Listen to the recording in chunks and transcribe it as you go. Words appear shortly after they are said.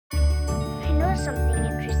something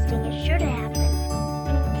interesting is sure to happen.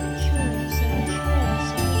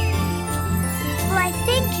 Well, I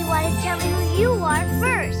think you ought to tell me who you are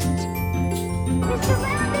first. Mr.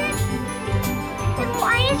 Rabbit, then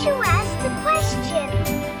why did you ask the question?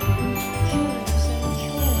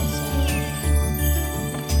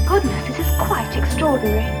 Goodness, this is quite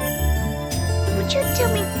extraordinary. Would you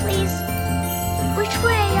tell me, please, which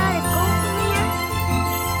way I ought to go from here?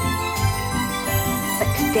 But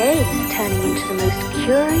today is turning into the most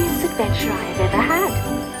curious adventure I have ever had.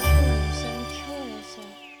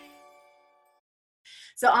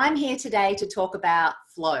 So I'm here today to talk about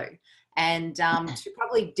flow and to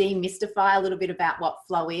probably demystify a little bit about what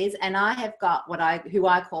flow is. And I have got who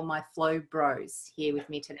I call my flow bros here with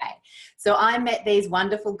me today. So I met these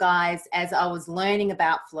wonderful guys as I was learning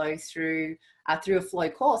about flow through a flow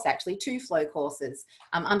course, actually 2 flow courses,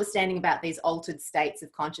 understanding about these altered states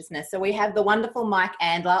of consciousness. So we have the wonderful Mike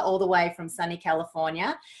Andler all the way from sunny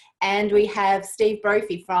California, and we have Steve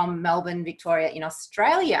Brophy from Melbourne, Victoria in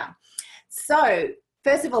Australia. So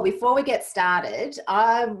first of all, before we get started,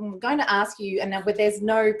 I'm going to ask you, and there's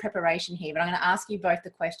no preparation here, but I'm going to ask you both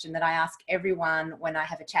the question that I ask everyone when I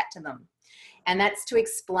have a chat to them. And that's to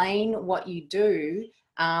explain what you do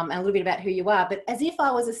and a little bit about who you are, but as if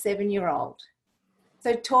I was a 7-year-old.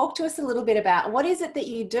 So talk to us a little bit about what is it that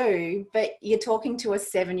you do, but you're talking to a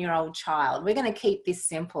 7-year-old child. We're going to keep this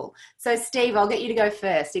simple. So Steve, I'll get you to go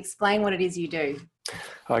first. Explain what it is you do.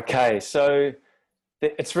 Okay, so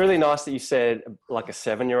it's really nice that you said like a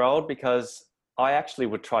 7-year-old, because I actually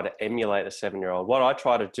would try to emulate a 7-year-old. What I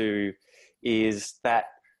try to do is that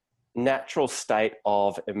natural state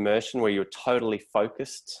of immersion where you're totally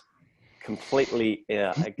focused, completely,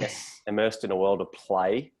 immersed in a world of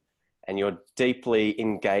play, and you're deeply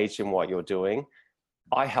engaged in what you're doing.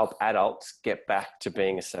 I help adults get back to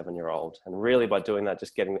being a 7-year-old, and really by doing that,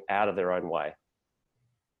 just getting out of their own way.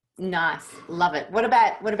 Nice. Love it. What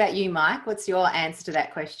about you, Mike? What's your answer to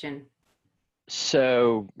that question?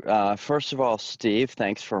 So first of all, Steve,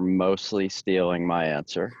 thanks for mostly stealing my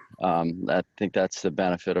answer. I think that's the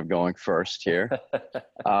benefit of going first here.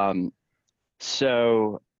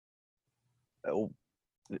 So a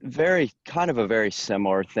very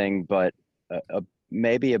similar thing, but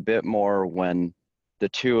maybe a bit more when the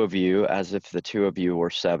two of you, as if the two of you were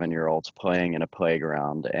 7-year-olds playing in a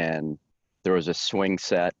playground, and there was a swing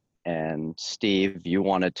set, and Steve, you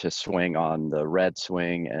wanted to swing on the red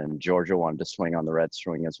swing, and Georgia wanted to swing on the red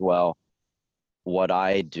swing as well. What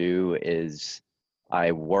I do is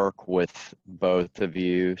I work with both of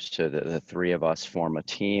you so that the 3 of us form a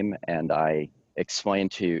team, and I explain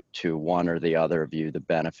to one or the other of you the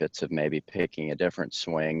benefits of maybe picking a different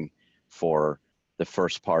swing for the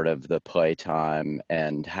first part of the playtime,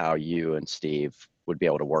 and how you and Steve would be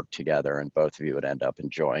able to work together, and both of you would end up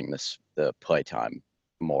enjoying the playtime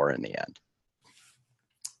more in the end.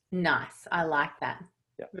 Nice. I like that.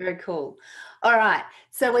 Yeah. Very cool. All right.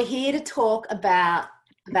 So we're here to talk about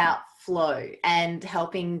flow and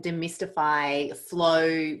helping demystify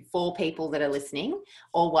flow for people that are listening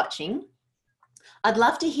or watching. I'd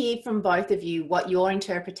love to hear from both of you what your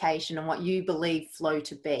interpretation and what you believe flow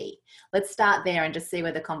to be. Let's start there and just see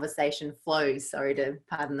where the conversation flows. Sorry to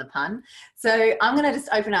pardon the pun. So I'm going to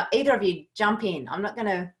just open up. Either of you jump in. I'm not going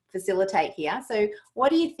to facilitate here. So what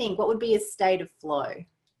do you think? What would be a state of flow?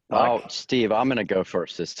 Oh, Steve, I'm going to go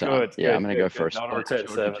first this time. I'm going to go first. I'll return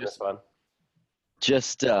serve this one.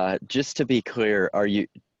 Just to be clear, are you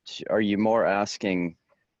more asking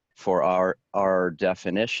for our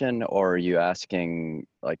definition, or are you asking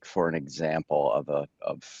like for an example of a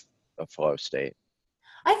flow state?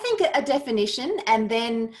 I think a definition, and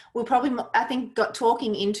then we'll probably,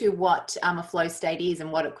 talking into what a flow state is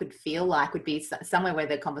and what it could feel like would be somewhere where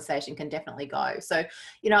the conversation can definitely go. So,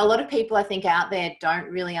 a lot of people I think out there don't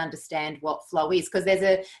really understand what flow is, because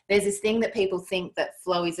there's this thing that people think that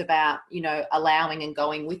flow is about, allowing and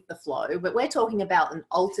going with the flow, but we're talking about an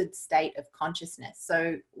altered state of consciousness.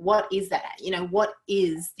 So what is that? What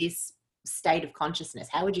is this state of consciousness?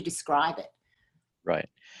 How would you describe it? Right.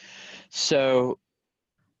 So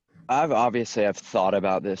I've thought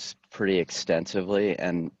about this pretty extensively,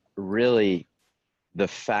 and really the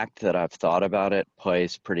fact that I've thought about it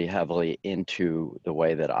plays pretty heavily into the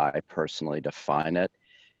way that I personally define it.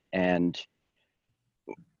 And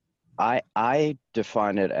I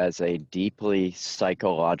define it as a deeply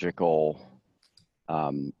psychological,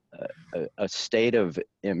 a state of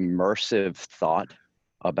immersive thought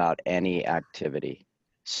about any activity.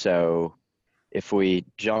 So if we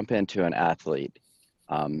jump into an athlete,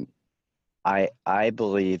 I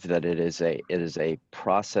believe that it is a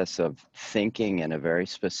process of thinking in a very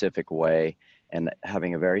specific way and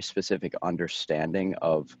having a very specific understanding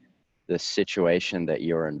of the situation that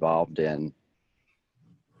you're involved in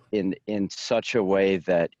such a way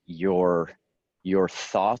that your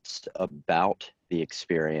thoughts about the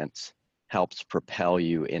experience helps propel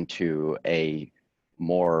you into a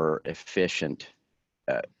more efficient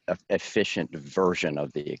version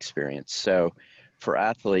of the experience. So for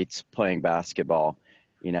athletes playing basketball,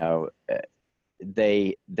 you know,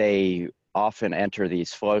 they often enter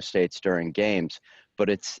these flow states during games, but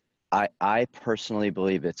I personally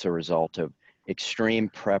believe it's a result of extreme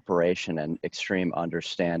preparation and extreme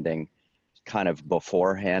understanding kind of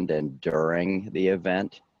beforehand and during the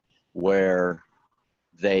event, where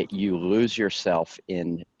you lose yourself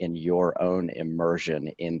in your own immersion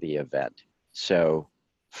in the event. So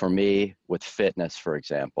for me, with fitness, for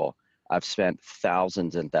example, I've spent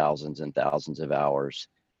thousands and thousands and thousands of hours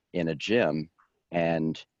in a gym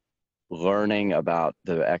and learning about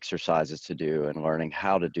the exercises to do and learning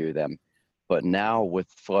how to do them. But now with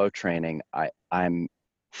flow training, I'm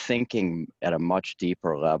thinking at a much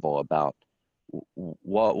deeper level about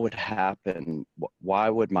what would happen. Why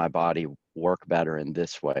would my body work better in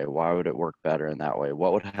this way? Why would it work better in that way?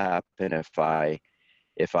 What would happen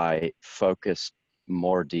if I focused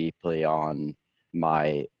more deeply on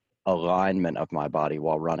my alignment of my body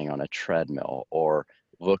while running on a treadmill, or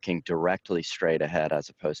looking directly straight ahead as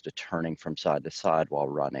opposed to turning from side to side while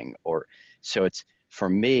running? Or so for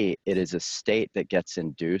me, it is a state that gets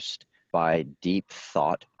induced by deep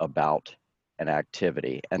thought about an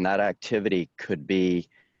activity. And that activity could be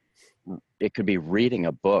reading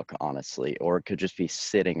a book, honestly, or it could just be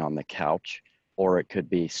sitting on the couch, or it could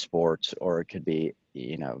be sports, or it could be,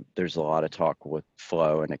 you know, there's a lot of talk with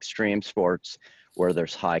flow and extreme sports where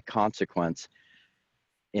there's high consequence.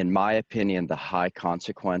 In my opinion, the high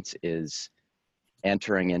consequence is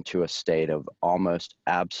entering into a state of almost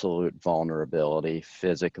absolute vulnerability,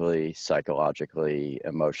 physically, psychologically,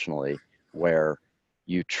 emotionally, where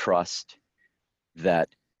you trust that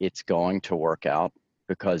it's going to work out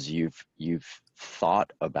because you've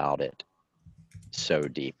thought about it so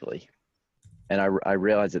deeply. And I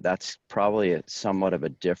realize that that's probably somewhat of a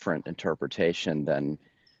different interpretation than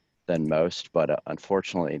most, but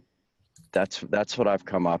unfortunately, that's what I've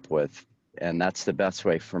come up with, and that's the best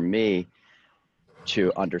way for me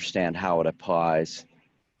to understand how it applies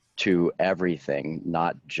to everything,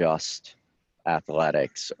 not just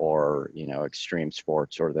athletics or, you know, extreme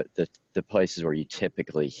sports or the places where you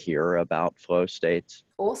typically hear about flow states.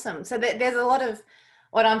 Awesome. So there's a lot of,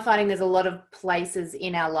 what I'm finding, there's a lot of places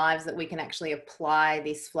in our lives that we can actually apply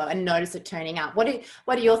this flow and notice it turning up. What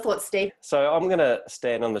are your thoughts, Steve? So I'm going to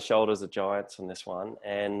stand on the shoulders of giants on this one.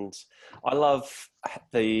 And I love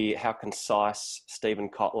how concise Stephen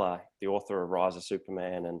Kotler, the author of Rise of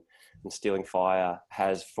Superman and Stealing Fire,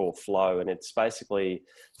 has for flow. And it's basically,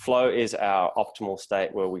 flow is our optimal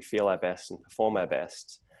state where we feel our best and perform our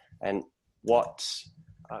best. And what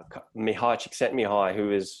Mihai Csikszentmihalyi,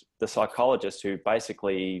 who is the psychologist who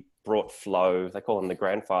basically brought flow, they call him the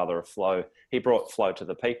grandfather of flow, he brought flow to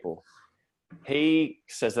the people. He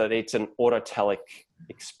says that it's an autotelic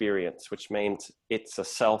experience, which means it's a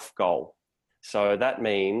self goal. So that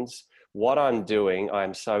means what I'm doing,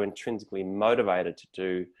 I'm so intrinsically motivated to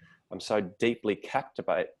do, I'm so deeply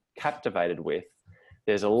captivated with.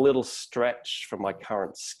 There's a little stretch from my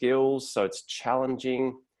current skills, so it's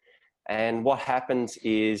challenging. And what happens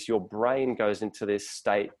is your brain goes into this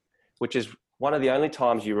state, which is one of the only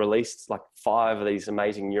times you release like 5 of these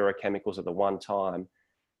amazing neurochemicals at the one time.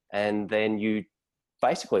 And then you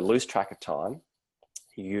basically lose track of time.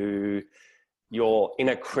 Your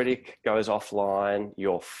inner critic goes offline,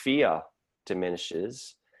 your fear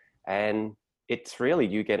diminishes, and it's really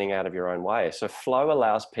you getting out of your own way. So flow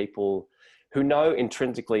allows people who know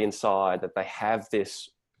intrinsically inside that they have this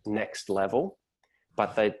next level,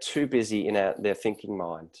 but they're too busy in their thinking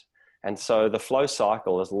mind. And so the flow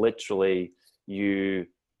cycle is literally you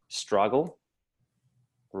struggle,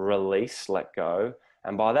 release, let go.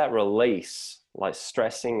 And by that release, like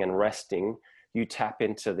stressing and resting, you tap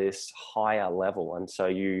into this higher level. And so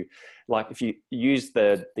you, like if you use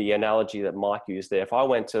the analogy that Mike used there, if I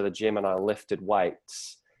went to the gym and I lifted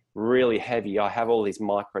weights really heavy, I have all these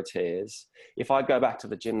micro tears. If I go back to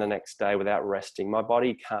the gym the next day without resting, my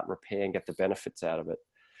body can't repair and get the benefits out of it.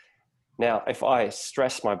 Now, if I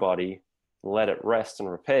stress my body, let it rest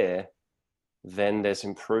and repair, then there's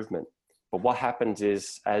improvement. But what happens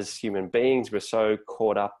is, as human beings, we're so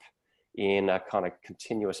caught up in a kind of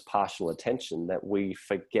continuous partial attention that we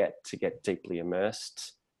forget to get deeply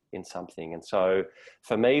immersed in something. And so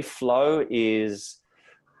for me, flow is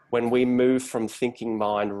when we move from thinking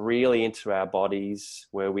mind really into our bodies,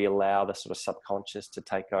 where we allow the sort of subconscious to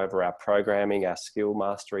take over our programming, our skill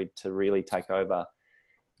mastery to really take over,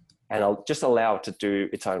 and I'll just allow it to do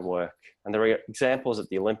its own work. And there are examples at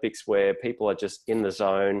the Olympics where people are just in the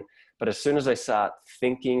zone, but as soon as they start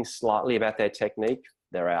thinking slightly about their technique,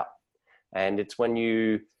 they're out. And it's when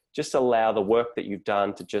you just allow the work that you've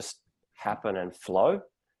done to just happen and flow,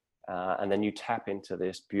 and then you tap into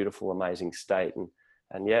this beautiful, amazing state.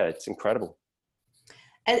 And yeah, it's incredible.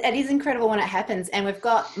 It is incredible when it happens. And we've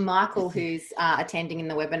got Michael who's attending in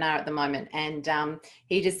the webinar at the moment. And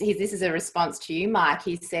this is a response to you, Mike.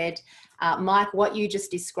 He said, Mike, what you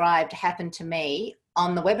just described happened to me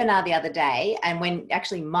on the webinar the other day. And when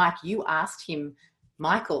actually, Mike, you asked him,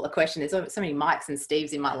 Michael, a question. There's so many Mikes and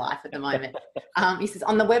Steves in my life at the moment. He says,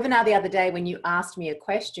 on the webinar the other day, when you asked me a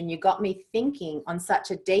question, you got me thinking on such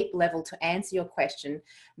a deep level to answer your question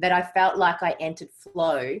that I felt like I entered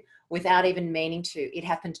flow without even meaning to. It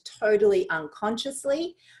happened totally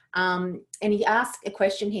unconsciously. And he asked a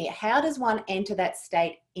question here: how does one enter that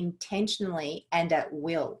state intentionally and at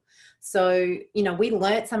will? So, we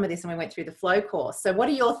learned some of this when we went through the flow course. So what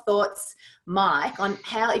are your thoughts, Mike, on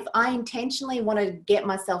how, if I intentionally want to get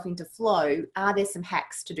myself into flow, are there some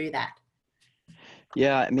hacks to do that?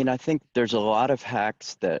 Yeah, I mean, I think there's a lot of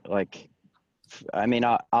hacks that,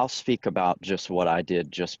 I'll speak about just what I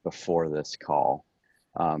did just before this call.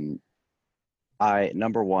 Number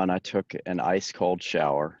one, I took an ice cold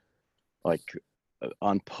shower, like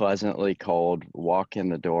unpleasantly cold, walk in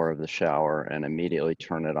the door of the shower and immediately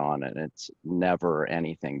turn it on, and it's never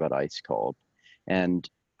anything but ice cold. And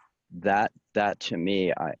that to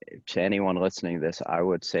me, to anyone listening to this, I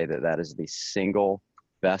would say that is the single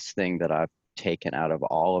best thing that I've taken out of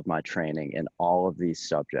all of my training in all of these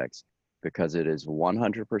subjects, because it is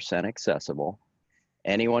 100% accessible.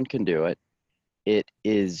 Anyone can do it. It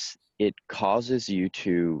causes you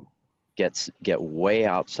to get way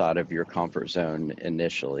outside of your comfort zone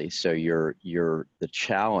initially. So the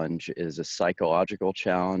challenge is a psychological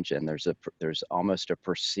challenge, and there's almost a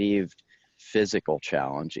perceived physical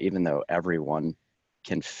challenge, even though everyone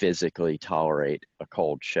can physically tolerate a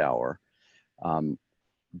cold shower.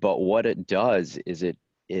 But what it does is it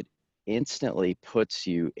instantly puts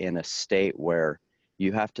you in a state where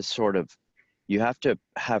you have to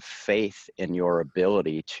have faith in your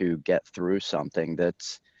ability to get through something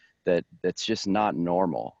that's just not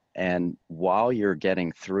normal. And while you're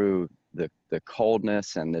getting through the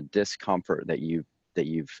coldness and the discomfort that you've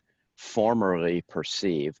formerly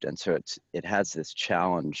perceived, and so it has this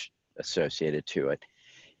challenge associated to it,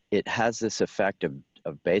 it has this effect of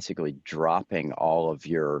basically dropping all of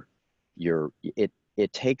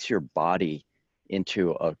it takes your body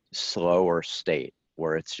into a slower state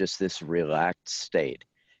where it's just this relaxed state.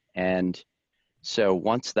 And so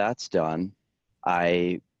once that's done,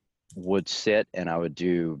 I would sit and I would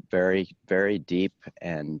do very, very deep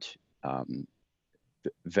and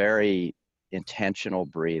very intentional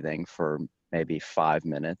breathing for maybe 5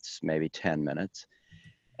 minutes, maybe 10 minutes.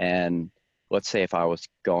 And let's say if I was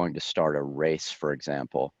going to start a race, for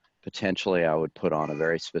example, potentially I would put on a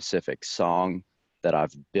very specific song that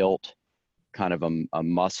I've built, kind of a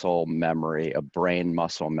muscle memory, a brain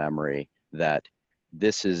muscle memory, that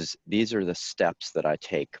these are the steps that I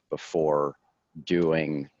take before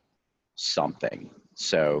doing something.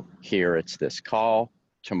 So here it's this call.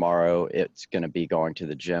 Tomorrow it's going to be going to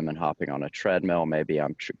the gym and hopping on a treadmill. Maybe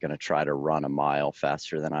I'm going to try to run a mile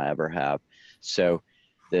faster than I ever have. So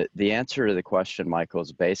the answer to the question, Michael,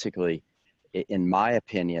 is basically, in my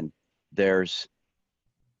opinion, there's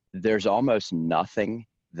almost nothing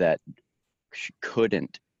that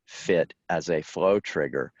couldn't fit as a flow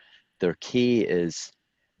trigger. The key is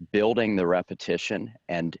building the repetition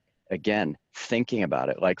and, again, thinking about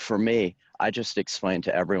it. Like for me, I just explained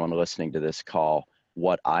to everyone listening to this call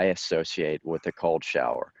what I associate with a cold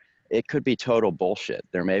shower. It could be total bullshit.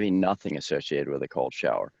 There may be nothing associated with a cold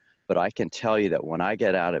shower, but I can tell you that when I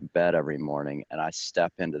get out of bed every morning and I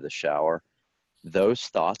step into the shower, those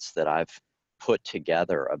thoughts that I've put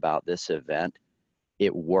together about this event,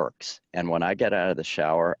 it works. And when I get out of the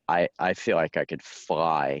shower, I feel like I could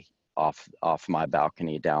fly off my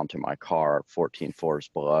balcony down to my car 14 floors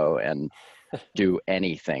below and do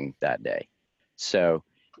anything that day. So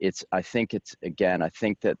I think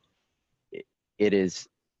that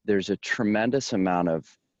there's a tremendous amount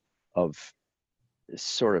of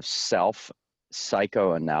sort of self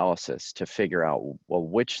psychoanalysis to figure out,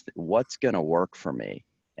 well, what's going to work for me,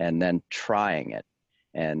 and then trying it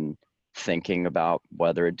and thinking about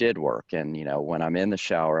whether it did work. And, when I'm in the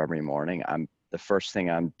shower every morning, the first thing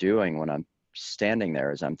I'm doing when I'm standing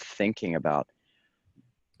there is I'm thinking about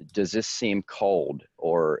does this seem cold,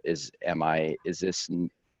 or is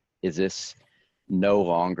this no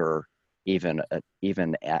longer even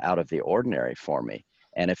out of the ordinary for me?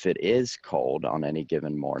 And if it is cold on any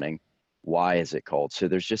given morning, why is it cold? So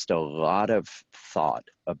there's just a lot of thought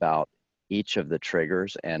about each of the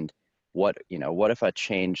triggers, and what if I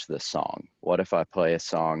change the song? What if I play a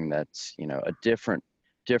song that's, a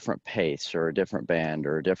different pace, or a different band,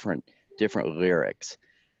 or different lyrics,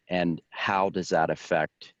 and how does that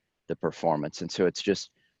affect the performance? And so it's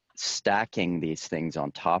just stacking these things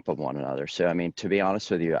on top of one another. So, I mean, to be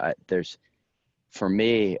honest with you, for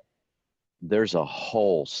me, there's a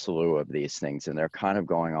whole slew of these things, and they're kind of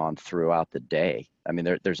going on throughout the day. I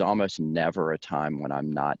mean, there's almost never a time when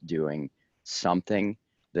I'm not doing something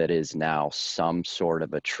that is now some sort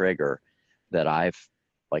of a trigger that I've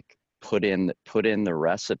like put in the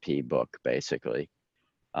recipe book, basically.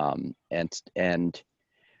 And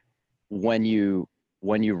when you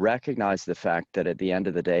recognize the fact that at the end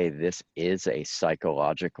of the day, this is a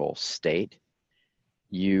psychological state,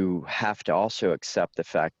 you have to also accept the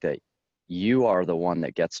fact that you are the one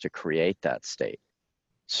that gets to create that state.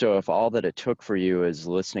 So if all that it took for you is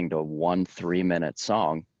listening to one 3-minute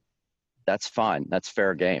song, that's fine. That's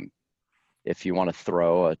fair game. If you want to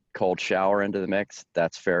throw a cold shower into the mix,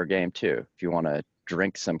 that's fair game too. If you want to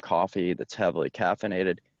drink some coffee that's heavily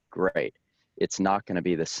caffeinated, great. It's not going to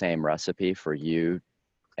be the same recipe for you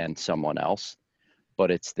and someone else,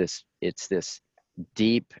 but it's this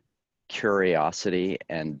deep curiosity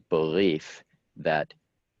and belief that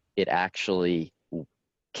it actually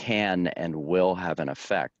can and will have an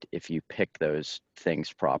effect if you pick those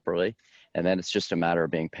things properly. And then it's just a matter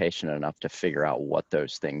of being patient enough to figure out what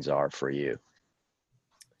those things are for you.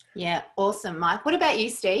 Yeah, awesome, Mike. What about you,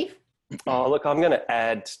 Steve? Oh, look, I'm going to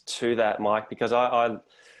add to that, Mike, because while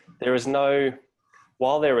there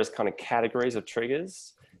is kind of categories of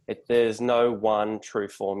triggers, there's no one true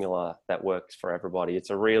formula that works for everybody.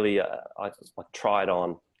 It's a really a tried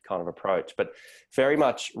on kind of approach, but very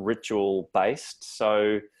much ritual based.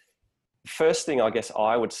 So first thing I guess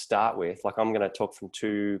I would start with, like I'm going to talk from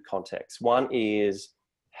two contexts. One is,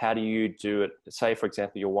 how do you do it? Say, for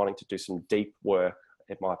example, you're wanting to do some deep work.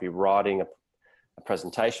 It might be writing a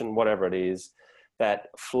presentation, whatever it is. That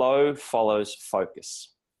flow follows focus.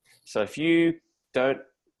 So if you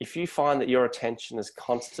find that your attention is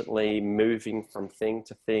constantly moving from thing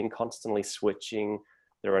to thing, constantly switching,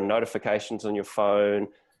 there are notifications on your phone,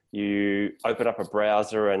 you open up a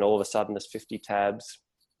browser and all of a sudden there's 50 tabs,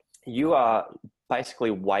 you are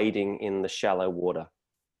basically wading in the shallow water.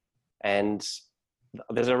 And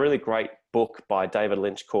there's a really great book by David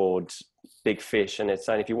Lynch called Big Fish, and it's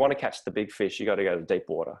saying if you want to catch the big fish, you got to go to deep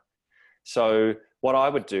water. So what I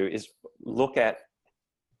would do is look at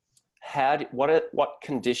what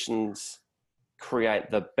conditions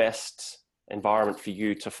create the best environment for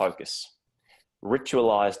you to focus.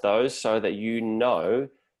 Ritualize those so that you know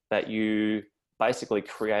that you basically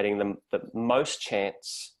creating the most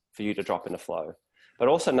chance for you to drop into flow. But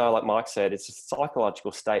also know, like Mike said, it's a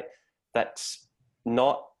psychological state that's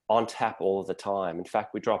not on tap all of the time. In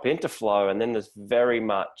fact, we drop into flow and then there's very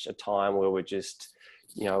much a time where we're just,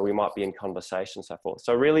 we might be in conversation and so forth.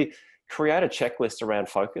 So really create a checklist around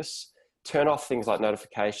focus, turn off things like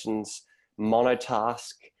notifications,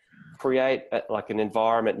 monotask, create like an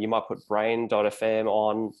environment. You might put brain.fm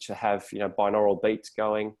on to have, binaural beats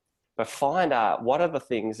going, but find out what are the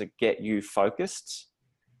things that get you focused,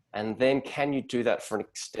 and then can you do that for an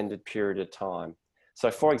extended period of time? So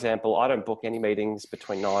for example, I don't book any meetings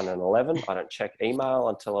between 9 and 11. I don't check email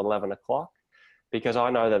until 11 o'clock, because I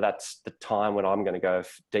know that that's the time when I'm going to go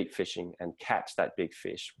deep fishing and catch that big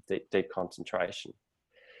fish with deep concentration.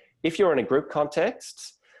 If you're in a group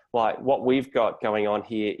context, like what we've got going on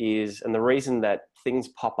here is, and the reason that things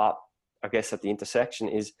pop up, I guess, at the intersection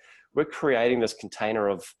is we're creating this container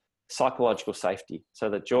of psychological safety so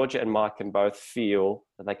that Georgia and Mike can both feel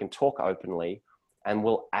that they can talk openly and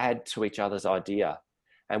will add to each other's idea.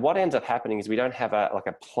 And what ends up happening is we don't have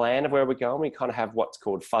a plan of where we're going. We kind of have what's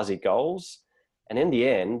called fuzzy goals. And in the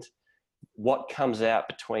end, what comes out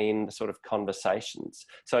between the sort of conversations.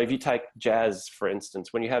 So if you take jazz, for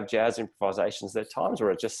instance, when you have jazz improvisations, there are times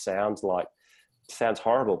where it just sounds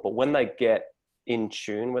horrible, but when they get in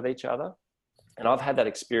tune with each other, and I've had that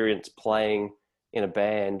experience playing in a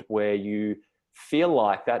band where you feel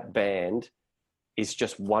like that band is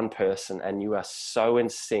just one person and you are so in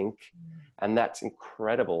sync, and that's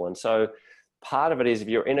incredible. And so part of it is, if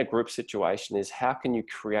you're in a group situation, is how can you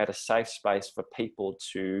create a safe space for people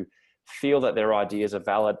to feel that their ideas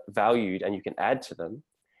are valued and you can add to them,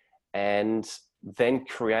 and then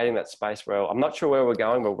creating that space where I'm not sure where we're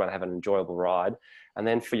going, but we're going to have an enjoyable ride. And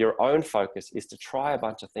then for your own focus is to try a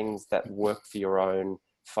bunch of things that work for your own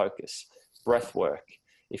focus. Breath work.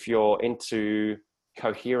 If you're into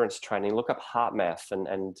coherence training, look up HeartMath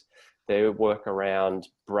and their work around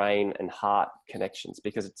brain and heart connections,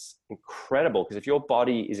 because it's incredible. Because if your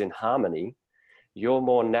body is in harmony, you're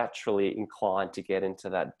more naturally inclined to get into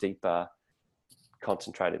that deeper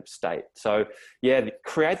concentrated state. So yeah,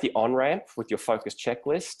 create the on-ramp with your focus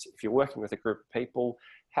checklist. If you're working with a group of people,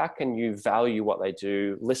 how can you value what they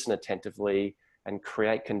do, listen attentively, and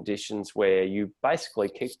create conditions where you basically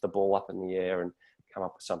keep the ball up in the air and come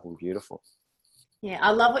up with something beautiful? Yeah,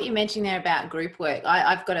 I love what you mentioned there about group work.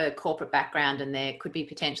 I've got a corporate background, and there could be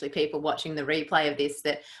potentially people watching the replay of this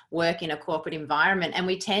that work in a corporate environment. And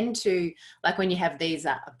we tend to, like when you have these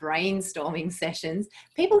brainstorming sessions,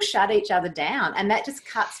 people shut each other down, and that just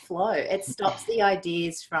cuts flow. It stops the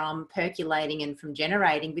ideas from percolating and from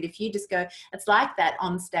generating. But if you just go, it's like that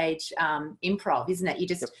on stage improv, isn't it? You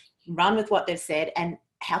just run with what they've said, and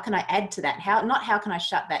how can I add to that? How can I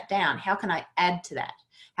shut that down? How can I add to that?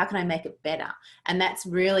 How can I make it better? And that's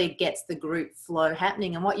really gets the group flow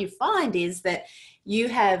happening. And what you find is that you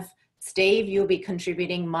have Steve, you'll be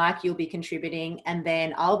contributing, Mike, you'll be contributing, and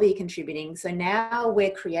then I'll be contributing. So now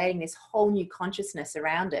we're creating this whole new consciousness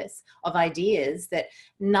around us of ideas that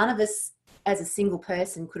none of us as a single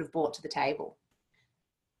person could have brought to the table.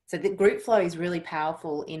 So the group flow is really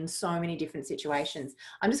powerful in so many different situations.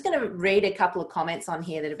 I'm just going to read a couple of comments on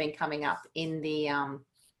here that have been coming up in the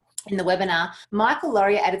webinar. Michael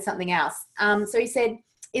Laurier added something else. So he said,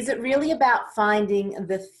 is it really about finding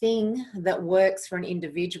the thing that works for an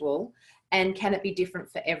individual, and can it be different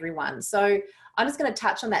for everyone? So I'm just going to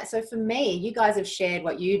touch on that. So for me, you guys have shared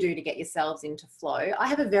what you do to get yourselves into flow. I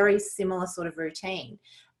have a very similar sort of routine.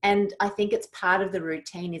 And I think it's part of the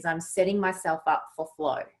routine is I'm setting myself up for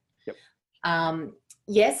flow. Yep.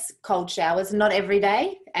 Yes, cold showers, not every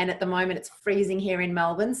day. And at the moment it's freezing here in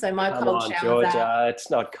Melbourne. So my cold showers Georgia, are it's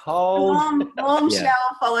not cold. warm shower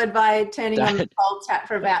followed by turning on the cold tap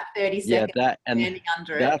for about 30 seconds. Yeah,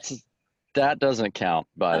 that doesn't count,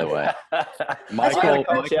 by the way. Michael,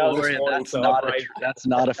 that's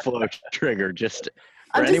not a flow trigger. Just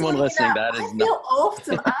for anyone listening, that is not. I feel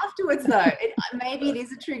awesome afterwards though. Maybe it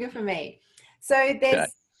is a trigger for me. So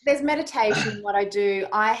there's meditation. What I do,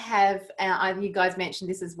 I have, you guys mentioned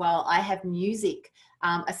this as well. I have music,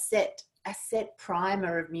 a set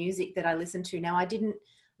primer of music that I listen to. Now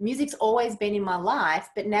music's always been in my life,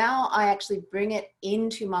 but now I actually bring it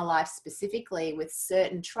into my life specifically with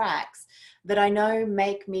certain tracks that I know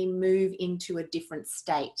make me move into a different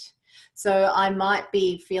state. So I might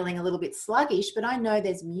be feeling a little bit sluggish, but I know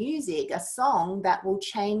there's music, a song that will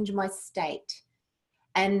change my state.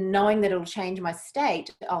 And knowing that it'll change my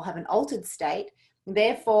state, I'll have an altered state.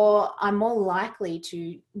 Therefore, I'm more likely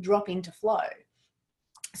to drop into flow.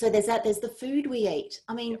 So there's the food we eat.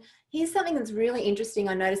 I mean, here's something that's really interesting.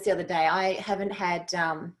 I noticed the other day, I haven't had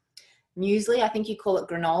muesli. I think you call it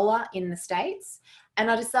granola in the States.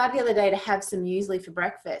 And I decided the other day to have some muesli for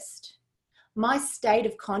breakfast. My state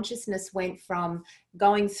of consciousness went from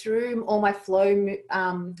going through all my flow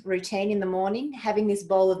routine in the morning, having this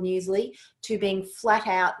bowl of muesli, to being flat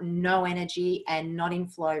out, no energy and not in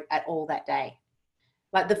flow at all that day.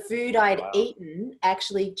 Like the food I had eaten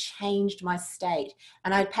actually changed my state.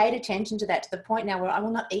 And I paid attention to that to the point now where I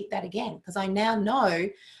will not eat that again, because I now know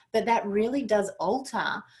that really does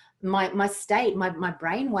alter my state, my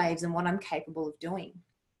brain waves and what I'm capable of doing.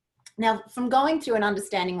 Now, from going through and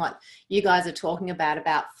understanding what you guys are talking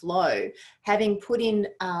about flow, having put in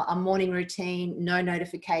a morning routine, no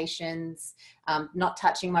notifications, not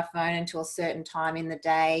touching my phone until a certain time in the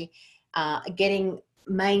day, getting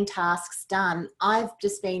main tasks done, I've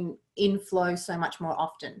just been in flow so much more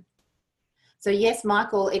often. So yes,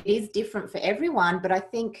 Michael, it is different for everyone, but I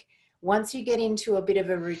think once you get into a bit of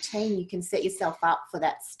a routine, you can set yourself up for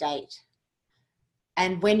that state.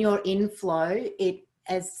 And when you're in flow,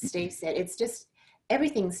 as Steve said, it's just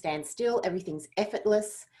everything stands still, everything's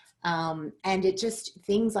effortless, and it just,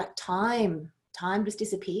 things like time just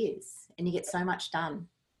disappears and you get so much done.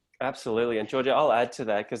 Absolutely. And Georgia, I'll add to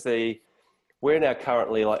that, because we're now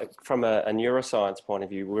currently, like from a neuroscience point of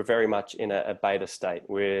view, we're very much in a beta state.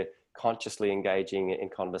 We're consciously engaging in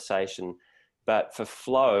conversation, but for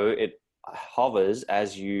flow, it hovers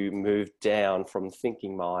as you move down from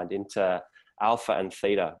thinking mind into alpha and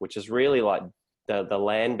theta, which is really like the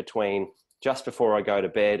land between just before I go to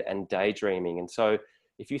bed and daydreaming. And so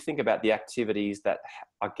if you think about the activities that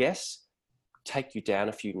I guess take you down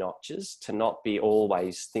a few notches to not be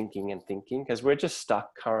always thinking, because we're just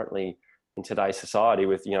stuck currently in today's society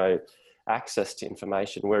with, access to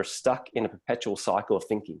information. We're stuck in a perpetual cycle of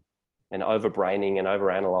thinking. and overbraining and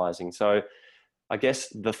overanalyzing. So I guess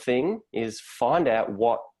the thing is find out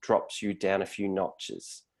what drops you down a few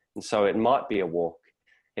notches. And so it might be a walk,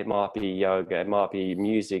 it might be yoga, it might be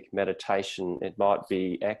music, meditation, it might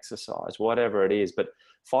be exercise, whatever it is. But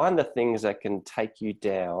find the things that can take you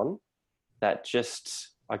down that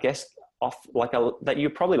just, I guess, off that you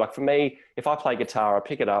probably like. For me, if I play guitar, I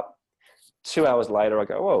pick it up, 2 hours later, I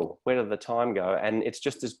go, whoa, where did the time go? And it's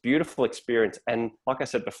just this beautiful experience. And like I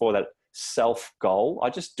said before, that self goal, I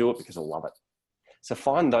just do it because I love it. So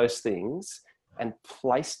find those things and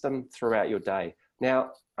place them throughout your day.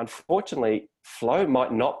 Now, unfortunately, flow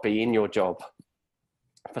might not be in your job.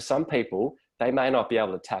 For some people, they may not be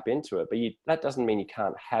able to tap into it, but that doesn't mean you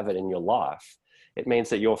can't have it in your life. It means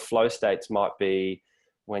that your flow states might be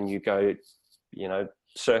when you go,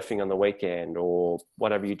 surfing on the weekend or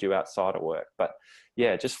whatever you do outside of work. But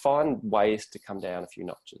yeah, just find ways to come down a few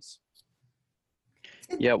notches.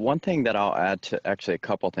 Yeah, one thing that I'll add to, actually a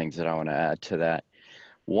couple things that I want to add to that.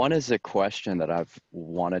 One is a question that I've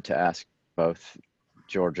wanted to ask both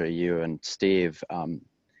Georgia, you and Steve.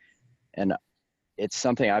 And it's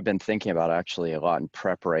something I've been thinking about actually a lot in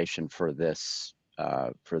preparation for this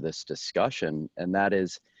discussion. And that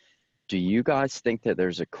is, do you guys think that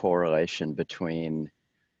there's a correlation between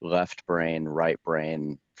left brain, right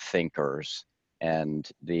brain thinkers and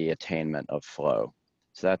the attainment of flow?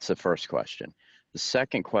 So that's the first question. The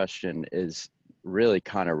second question is really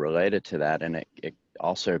kind of related to that, and it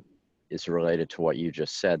also is related to what you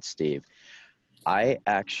just said, Steve.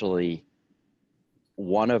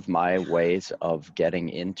 One of my ways of getting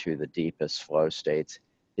into the deepest flow states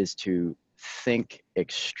is to think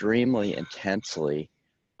extremely intensely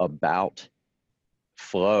about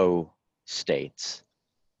flow states,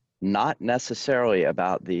 not necessarily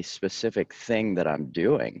about the specific thing that I'm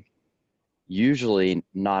doing, usually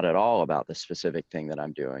not at all about the specific thing that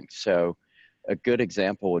I'm doing. So a good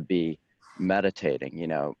example would be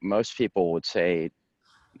meditating. Most people would say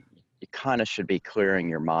you kind of should be clearing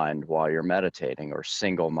your mind while you're meditating, or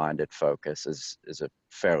single-minded focus is a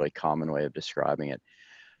fairly common way of describing it.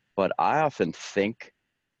 But I often think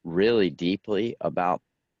really deeply about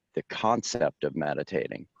the concept of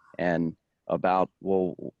meditating and about,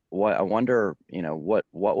 well, what I wonder, what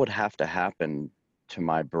would have to happen to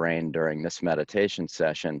my brain during this meditation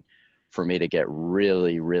session for me to get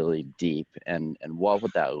really, really deep, and what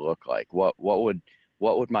would that look like? What would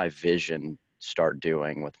my vision start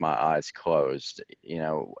doing with my eyes closed?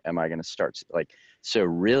 Am I going to start so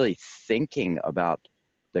really thinking about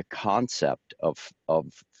the concept of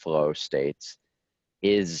flow states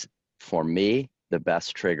is, for me, the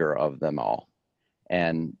best trigger of them all.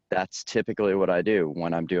 And that's typically what I do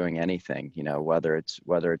when I'm doing anything, whether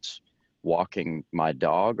it's walking my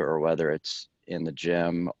dog, or whether it's in the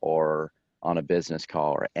gym or on a business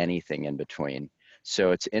call, or anything in between.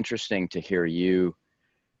 So it's interesting to hear you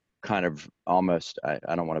kind of almost,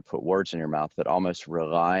 I don't want to put words in your mouth, but almost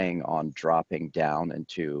relying on dropping down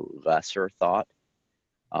into lesser thought.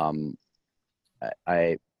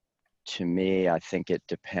 To me, I think it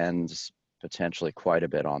depends potentially quite a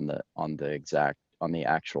bit on the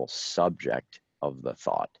actual subject of the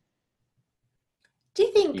thought. Do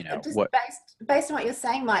you think, based on what you're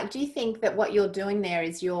saying, Mike, do you think that what you're doing there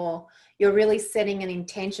is you're really setting an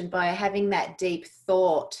intention by having that deep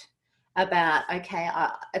thought about, okay,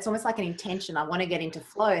 it's almost like an intention. I want to get into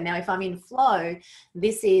flow. Now, if I'm in flow,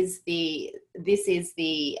 this is the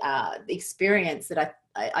experience that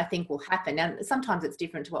I think will happen. And sometimes it's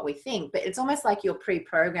different to what we think, but it's almost like you're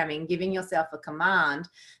pre-programming, giving yourself a command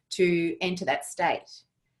to enter that state.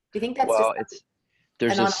 Do you think that's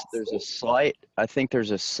there's a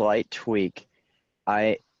slight tweak.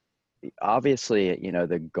 Obviously,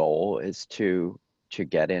 the goal is to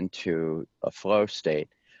get into a flow state,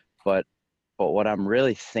 but what I'm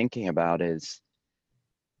really thinking about is,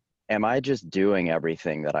 am I just doing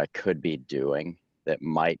everything that I could be doing that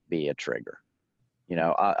might be a trigger?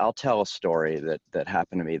 I'll tell a story that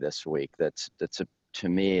happened to me this week. To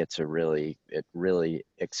me, it really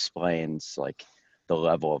explains like the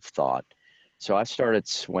level of thought. So I started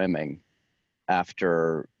swimming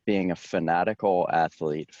after being a fanatical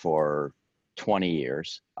athlete for 20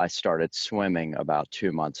 years. I started swimming about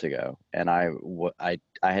 2 months ago, and I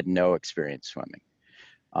had no experience swimming.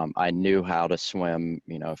 I knew how to swim,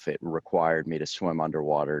 if it required me to swim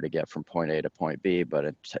underwater to get from point A to point B,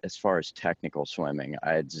 but as far as technical swimming,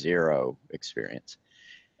 I had zero experience.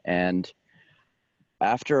 And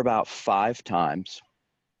after about 5 times,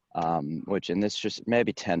 and this just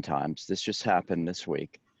maybe 10 times, this just happened this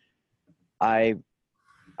week, I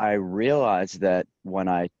realized that when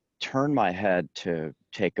I turn my head to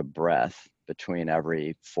take a breath, between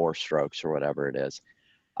every 4 strokes or whatever it is,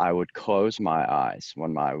 I would close my eyes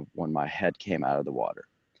when my head came out of the water.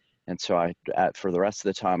 And so for the rest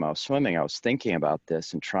of the time I was swimming, I was thinking about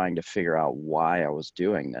this and trying to figure out why I was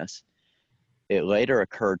doing this. It later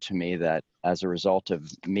occurred to me that as a result of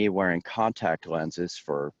me wearing contact lenses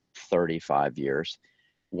for 35 years,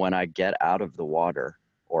 when I get out of the water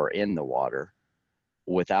or in the water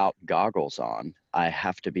without goggles on, I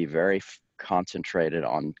have to be very concentrated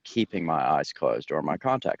on keeping my eyes closed or my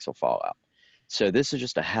contacts will fall out. So this is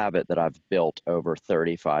just a habit that I've built over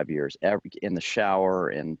 35 years. In the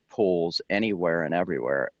shower, in pools, anywhere and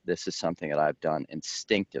everywhere, this is something that I've done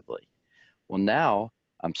instinctively. Well, now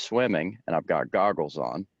I'm swimming and I've got goggles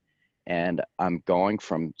on, and I'm going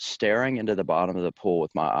from staring into the bottom of the pool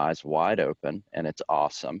with my eyes wide open, and it's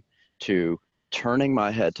awesome, to turning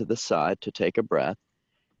my head to the side to take a breath.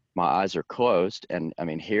 My eyes are closed, and I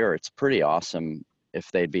mean, here it's pretty awesome if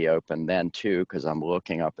they'd be open then too, because I'm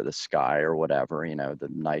looking up at the sky or whatever, you know, the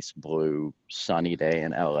nice blue sunny day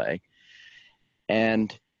in LA.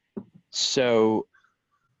 And so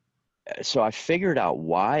I figured out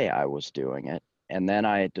why I was doing it. And then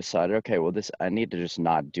I decided, okay, well, I need to just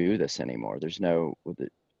not do this anymore. There's no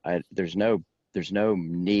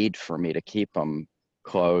need for me to keep them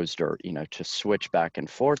closed or, you know, to switch back and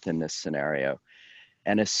forth in this scenario.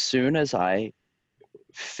 And as soon as I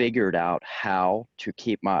figured out how to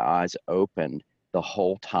keep my eyes open the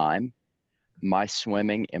whole time, my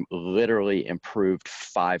swimming literally improved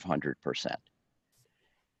 500%.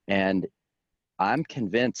 And I'm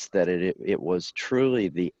convinced that it was truly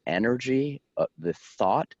the energy, the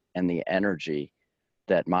thought and the energy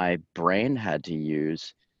that my brain had to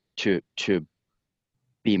use to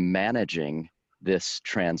be managing this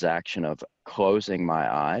transaction of closing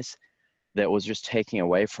my eyes that was just taking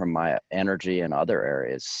away from my energy in other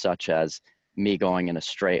areas, such as me going in a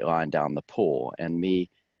straight line down the pool and me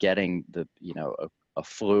getting a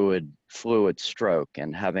fluid stroke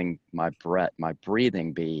and having my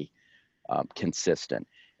breathing be consistent.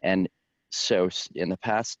 And so in the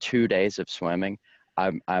past 2 days of swimming,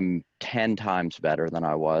 I'm 10 times better than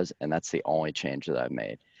I was, and that's the only change that I've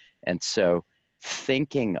made. And so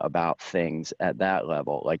thinking about things at that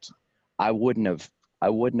level, like I wouldn't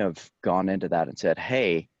have gone into that and said,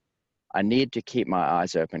 hey, I need to keep my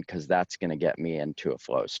eyes open because that's going to get me into a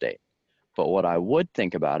flow state. But what I would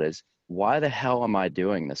think about is, why the hell am I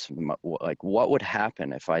doing this? Like, what would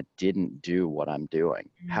happen if I didn't do what I'm doing?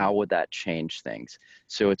 How would that change things?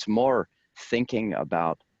 So it's more thinking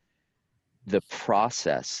about the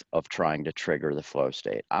process of trying to trigger the flow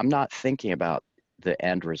state. I'm not thinking about the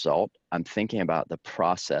end result. I'm thinking about the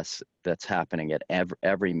process that's happening at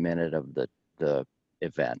every minute of the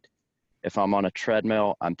event. If I'm on a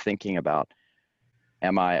treadmill, I'm thinking about,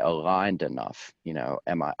 am I aligned enough? You know,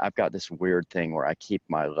 I've got this weird thing where I keep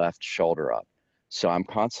my left shoulder up. So I'm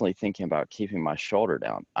constantly thinking about keeping my shoulder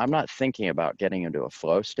down. I'm not thinking about getting into a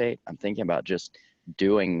flow state. I'm thinking about just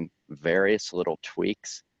doing various little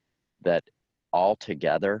tweaks that all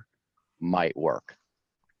together might work.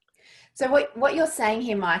 So what you're saying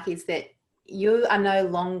here, Mike, is that you are no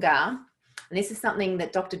longer, and this is something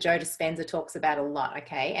that Dr. Joe Dispenza talks about a lot,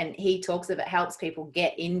 okay? And he talks about, helps people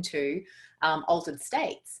get into altered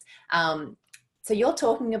states. So you're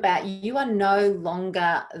talking about, you are no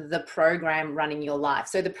longer the program running your life.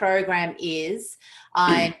 So the program is,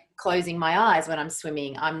 I'm closing my eyes when I'm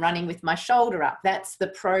swimming, I'm running with my shoulder up. That's the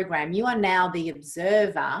program. You are now the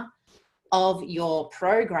observer of your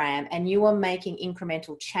program, and you are making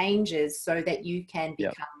incremental changes so that you can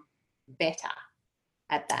become better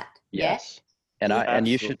at that. Yes. Yeah? And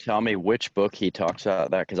you should tell me which book he talks about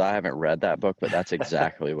that, because I haven't read that book, but that's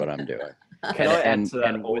exactly what I'm doing. Can I add to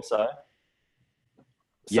that also?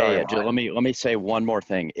 Sorry, let me say one more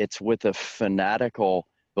thing. It's with a fanatical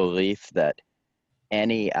belief that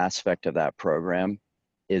any aspect of that program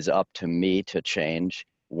is up to me to change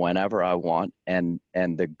whenever I want. And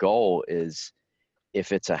the goal is,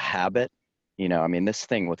 if it's a habit, you know, I mean, this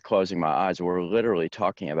thing with closing my eyes, we're literally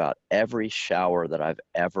talking about every shower that I've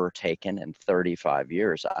ever taken in 35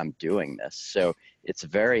 years, I'm doing this. So it's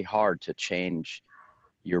very hard to change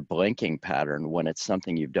your blinking pattern when it's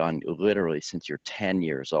something you've done literally since you're 10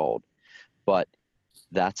 years old. But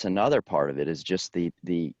that's another part of it, is just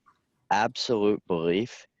the absolute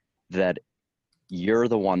belief that you're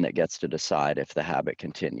the one that gets to decide if the habit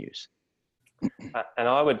continues. And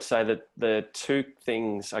I would say that the two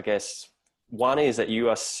things, I guess, one is that you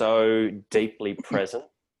are so deeply present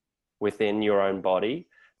within your own body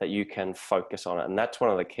that you can focus on it. And that's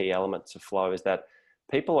one of the key elements of flow, is that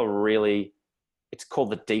people are really, it's called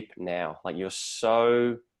the deep now. Like, you're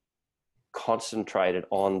so concentrated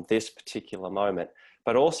on this particular moment.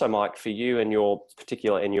 But also, Mike, for you and your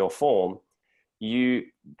particular in your form,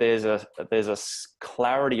 there's a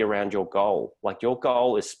clarity around your goal. Like your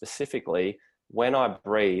goal is specifically, when I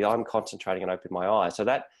breathe, I'm concentrating and open my eyes. So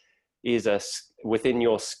that is within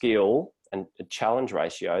your skill and challenge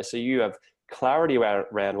ratio. So you have clarity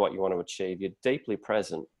around what you want to achieve. You're deeply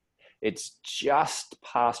present. It's just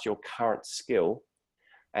past your current skill.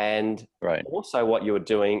 And also what you're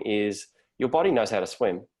doing is your body knows how to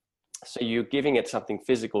swim. So you're giving it something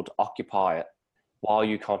physical to occupy it while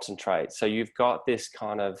you concentrate. So you've got this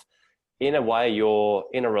kind of, in a way, you're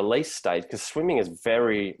in a release state, because swimming is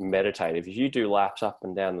very meditative. If you do laps up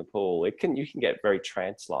and down the pool, you can get very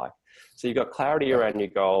trance-like. So you've got clarity around your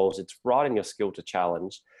goals. It's right in your skill to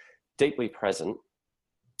challenge, deeply present.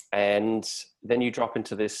 And then you drop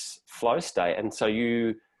into this flow state. And so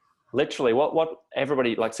you literally, what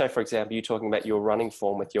everybody, like say, for example, you're talking about your running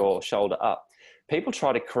form with your shoulder up. People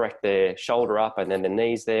try to correct their shoulder up and then the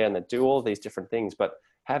knees there, and they do all these different things. But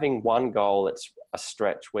having one goal that's a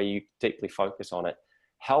stretch where you deeply focus on it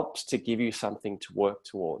helps to give you something to work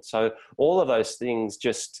towards. So all of those things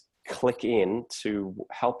just click in to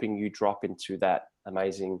helping you drop into that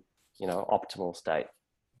amazing, optimal state.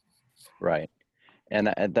 Right.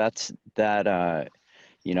 And that's that,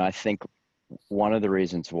 I think one of the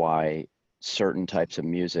reasons why certain types of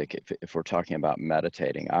music, if we're talking about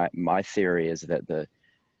meditating, my theory is that the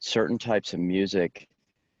certain types of music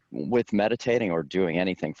with meditating or doing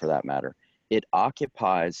anything for that matter, it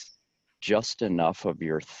occupies just enough of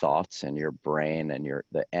your thoughts and your brain and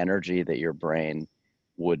the energy that your brain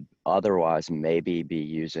would otherwise maybe be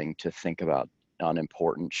using to think about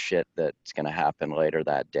unimportant shit that's going to happen later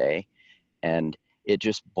that day. And it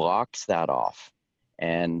just blocks that off.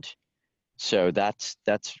 And so that's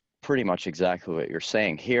pretty much exactly what you're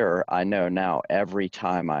saying here. I know now every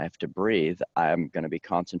time I have to breathe, I'm going to be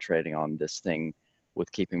concentrating on this thing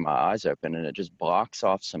with keeping my eyes open, and it just blocks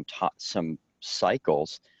off some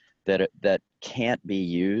cycles that can't be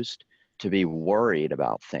used to be worried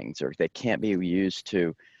about things, or they can't be used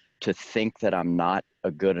to think that I'm not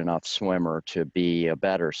a good enough swimmer to be a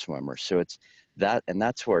better swimmer. So it's that, and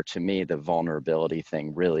that's where, to me, the vulnerability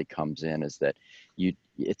thing really comes in, is that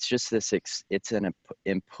it's just this, it's an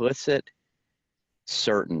implicit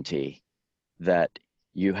certainty that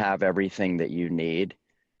you have everything that you need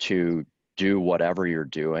to do whatever you're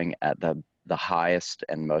doing at the highest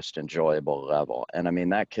and most enjoyable level. And I mean,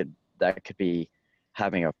 that could be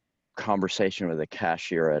having a conversation with a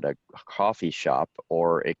cashier at a coffee shop,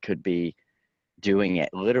 or it could be doing it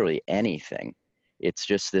literally anything. It's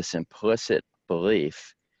just this implicit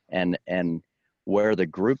belief, and where the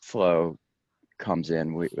group flow comes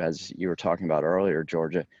in, as you were talking about earlier,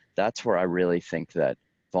 Georgia, that's where I really think that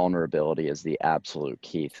vulnerability is the absolute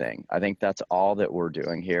key thing. I think that's all that we're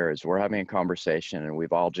doing here, is we're having a conversation, and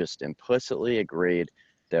we've all just implicitly agreed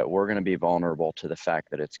that we're going to be vulnerable to the fact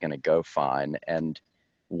that it's going to go fine, and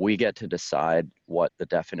we get to decide what the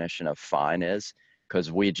definition of fine is,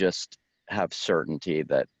 because we just have certainty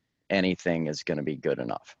that anything is going to be good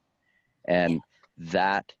enough. And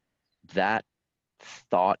that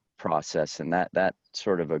thought process and that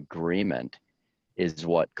sort of agreement is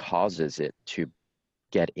what causes it to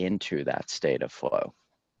get into that state of flow.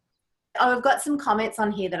 Oh, I've got some comments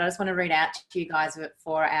on here that I just want to read out to you guys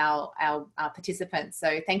for our participants.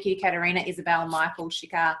 So thank you, Katerina, Isabel, Michael,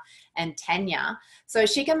 Shika, and Tanya. So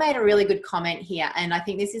Shika made a really good comment here, and I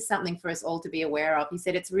think this is something for us all to be aware of. He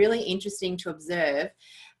said it's really interesting to observe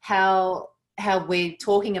how we're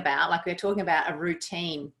talking about a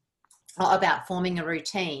routine, about forming a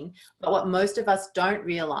routine. But what most of us don't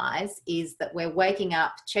realize is that we're waking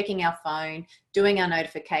up, checking our phone, doing our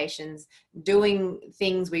notifications, doing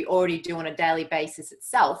things we already do on a daily basis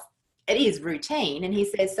itself. It is routine. And he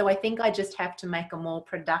says, so I think I just have to make a more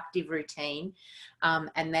productive routine.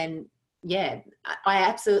 And then, yeah, I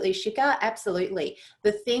absolutely, Shika, absolutely.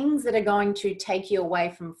 The things that are going to take you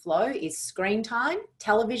away from flow is screen time.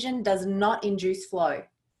 Television does not induce flow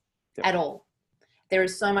at all. There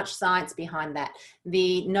is so much science behind that.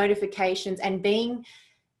 The notifications and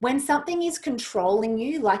when something is controlling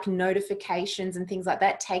you, like notifications and things like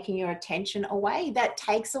that, taking your attention away, that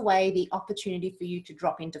takes away the opportunity for you to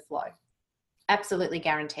drop into flow. Absolutely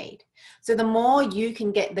guaranteed. So the more you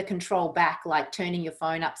can get the control back, like turning your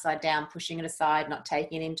phone upside down, pushing it aside, not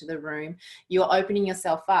taking it into the room, you're opening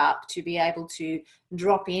yourself up to be able to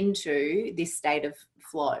drop into this state of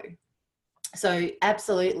flow. So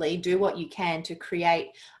absolutely do what you can to create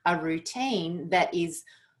a routine that is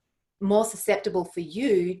more susceptible for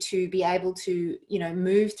you to be able to, you know,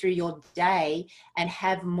 move through your day and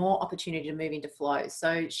have more opportunity to move into flow.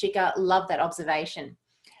 So Shika, love that observation.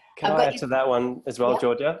 Can I add to that one as well,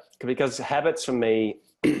 Georgia? Because habits for me,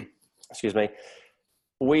 excuse me,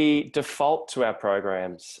 we default to our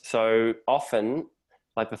programs. So often,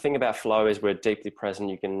 like the thing about flow is we're deeply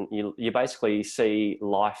present. You basically see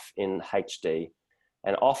life in HD.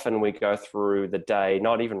 And often we go through the day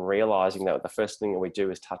not even realizing that the first thing that we do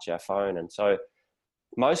is touch our phone. And so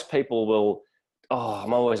most people will,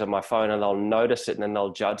 I'm always on my phone, and they'll notice it and then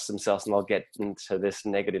they'll judge themselves and they'll get into this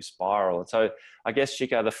negative spiral. And so I guess,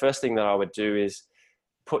 Shika, the first thing that I would do is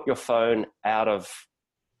put your phone out of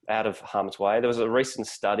harm's way. There was a recent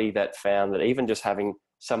study that found that even just having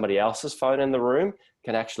somebody else's phone in the room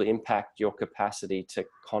can actually impact your capacity to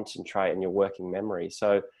concentrate and your working memory.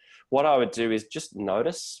 So what I would do is just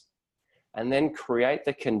notice and then create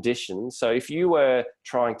the conditions. So if you were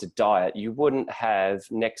trying to diet, you wouldn't have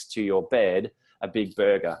next to your bed a big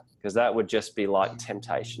burger, because that would just be like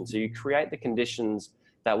temptation. So you create the conditions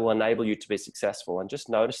that will enable you to be successful, and just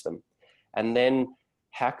notice them. And then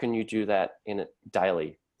how can you do that in it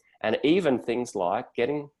daily? And even things like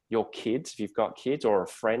getting your kids, if you've got kids, or a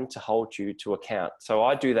friend to hold you to account. So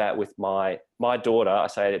I do that with my daughter. I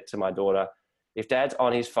say it to my daughter, if Dad's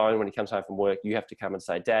on his phone when he comes home from work, you have to come and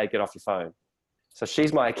say, Dad, get off your phone. So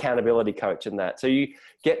she's my accountability coach in that. So you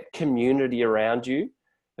get community around you,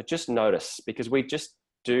 but just notice, because we just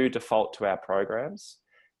do default to our programs.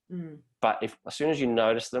 But as soon as you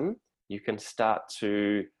notice them, you can start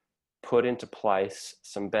to put into place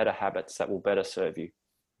some better habits that will better serve you.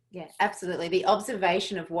 Yeah, absolutely. The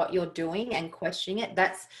observation of what you're doing and questioning it,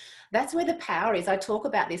 that's where the power is. I talk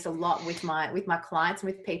about this a lot with my clients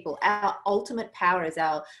and with people. Our ultimate power is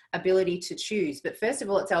our ability to choose. But first of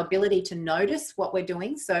all, it's our ability to notice what we're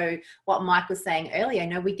doing. So what Mike was saying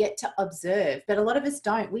earlier, we get to observe, but a lot of us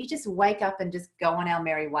don't. We just wake up and just go on our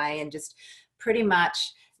merry way and just pretty much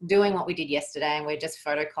doing what we did yesterday, and we're just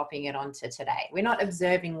photocopying it onto today. We're not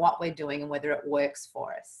observing what we're doing and whether it works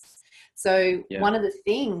for us. So one of the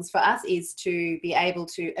things for us is to be able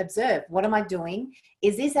to observe, what am I doing?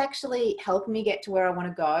 Is this actually helping me get to where I want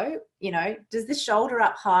to go? Does the shoulder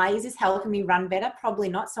up high? Is this helping me run better? Probably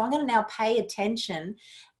not. So I'm going to now pay attention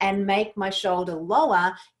and make my shoulder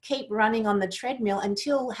lower, keep running on the treadmill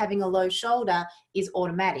until having a low shoulder is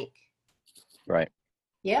automatic. Right.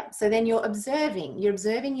 Yeah. So then you're observing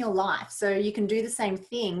your life. So you can do the same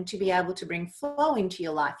thing to be able to bring flow into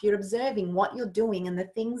your life. You're observing what you're doing and the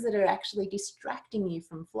things that are actually distracting you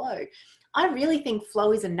from flow. I really think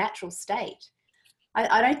flow is a natural state.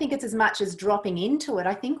 I don't think it's as much as dropping into it.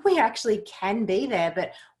 I think we actually can be there,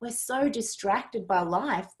 but we're so distracted by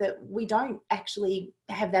life that we don't actually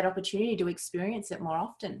have that opportunity to experience it more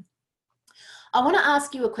often. I want to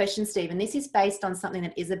ask you a question, Steve, and this is based on something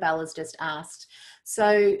that Isabella's just asked.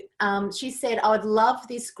 So she said, I would love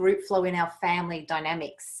this group flow in our family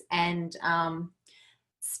dynamics. And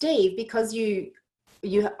Steve, because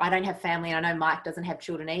I don't have family, and I know Mike doesn't have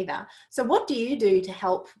children either. So what do you do to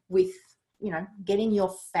help with, getting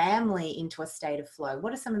your family into a state of flow?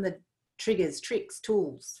 What are some of the triggers, tricks,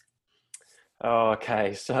 tools?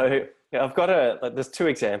 Okay. So I've got there's two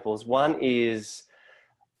examples. One is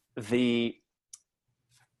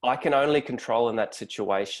I can only control in that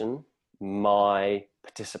situation my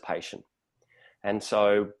participation. And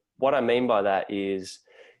so what I mean by that is,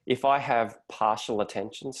 if I have partial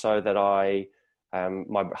attention, so that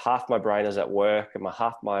half my brain is at work and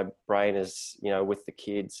half my brain is, with the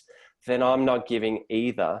kids, then I'm not giving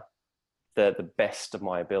either the best of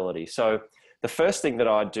my ability. So the first thing that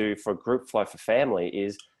I do for group flow for family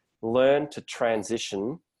is learn to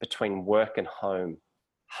transition between work and home.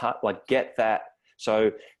 Get that.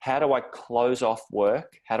 So how do I close off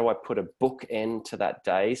work? How do I put a bookend to that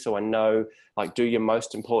day? So I know, do your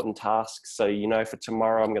most important tasks. So, for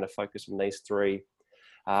tomorrow, I'm going to focus on these three.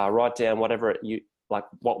 Write down whatever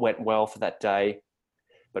what went well for that day,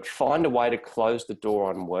 but find a way to close the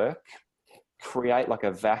door on work. Create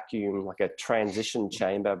a vacuum, a transition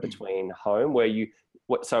chamber between home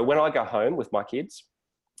so when I go home with my kids,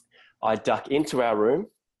 I duck into our room,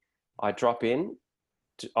 I drop in,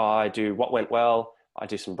 I do what went well, I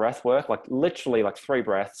do some breath work, literally 3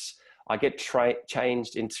 breaths. I get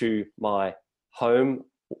changed into my home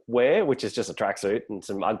wear, which is just a tracksuit and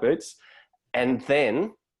some Ugg boots. And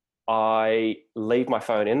then I leave my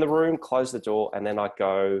phone in the room, close the door, and then I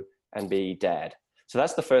go and be dad. So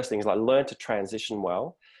that's the first thing, is learn to transition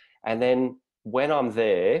well. And then when I'm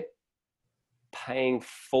there, paying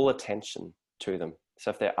full attention to them. So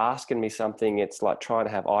if they're asking me something, it's trying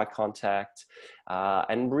to have eye contact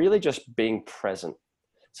and really just being present.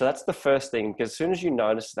 So that's the first thing, because as soon as you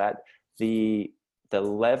notice that, the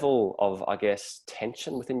level of, I guess,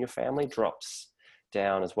 tension within your family drops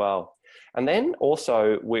down as well. And then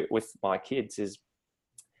also with my kids is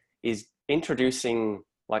introducing,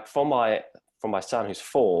 like for my son who's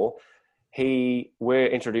 4, we're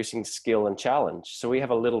introducing skill and challenge. So we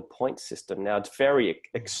have a little point system. Now it's very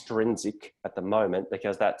extrinsic at the moment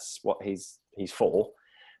because that's what he's 4,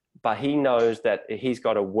 but he knows that he's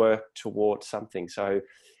got to work towards something. So,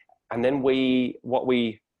 and then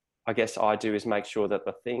I guess I do is make sure that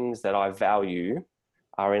the things that I value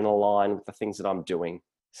are in line with the things that I'm doing.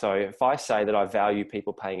 So if I say that I value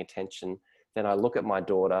people paying attention, then I look at my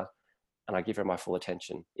daughter and I give her my full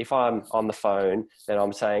attention. If I'm on the phone, then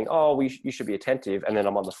I'm saying, oh, you should be attentive. And then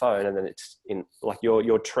I'm on the phone, and then it's in like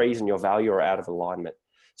your trees and your value are out of alignment.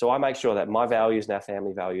 So I make sure that my values and our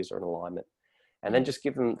family values are in alignment, and then just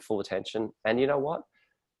give them full attention. And you know what?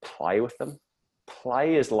 Play with them.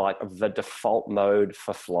 Play is like the default mode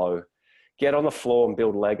for flow. Get on the floor and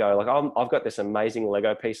build Lego. Like I've got this amazing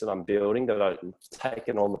Lego piece that I'm building that I've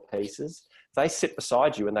taken on the pieces. They sit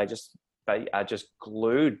beside you and they are just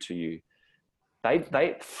glued to you.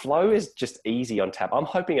 They flow is just easy on tap. I'm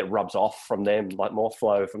hoping it rubs off from them, like more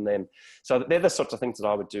flow from them. So they're the sorts of things that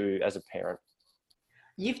I would do as a parent.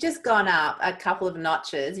 You've just gone up a couple of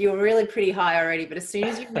notches. You were really pretty high already, but as soon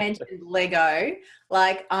as you mentioned Lego,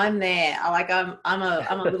 like I'm there. Like I'm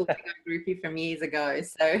a little Lego groupie from years ago.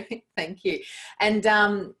 So thank you.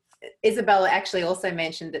 And Isabella actually also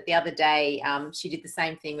mentioned that the other day she did the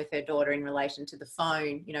same thing with her daughter in relation to the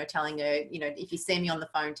phone, you know, telling her, you know, if you see me on the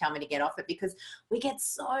phone, tell me to get off it, because we get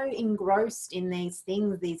so engrossed in these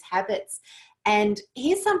things, these habits. And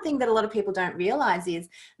here's something that a lot of people don't realize is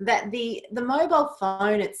that the mobile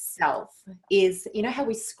phone itself is, you know how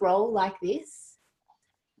we scroll like this?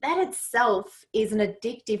 That itself is an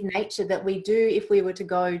addictive nature that we do if we were to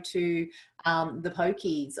go to the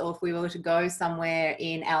pokies, or if we were to go somewhere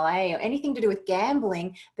in LA, or anything to do with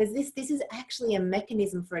gambling. This is actually a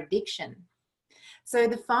mechanism for addiction. So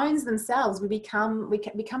the phones themselves, we become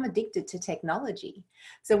addicted to technology.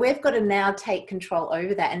 So we've got to now take control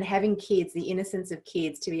over that, and having kids, the innocence of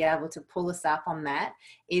kids, to be able to pull us up on that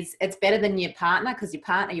it's better than your partner, because your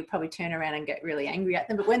partner, you'll probably turn around and get really angry at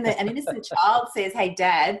them. But when an innocent child says, hey,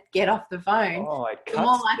 Dad, get off the phone, you're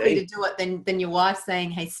more likely to do it than your wife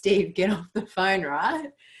saying, hey, Steve, get off the phone, right?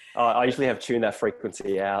 I usually have tuned that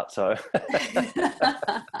frequency out. So,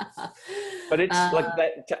 but it's like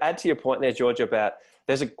that, to add to your point there, Georgia, about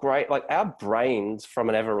there's a great, like our brains from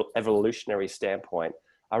an evolutionary standpoint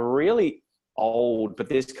are really old, but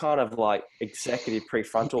this kind of like executive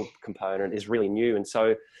prefrontal component is really new. And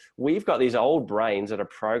so we've got these old brains that are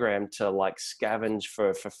programmed to like scavenge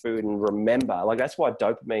for food and remember. Like that's why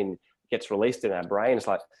dopamine gets released in our brain. It's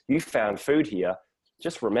like, you found food here,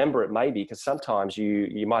 just remember it maybe, because sometimes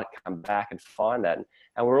you might come back and find that.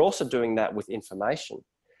 And we're also doing that with information.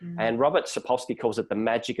 Mm-hmm. And Robert Sapolsky calls it the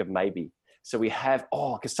magic of maybe. So we have,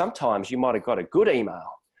 because sometimes you might have got a good email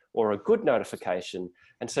or a good notification.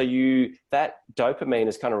 And so that dopamine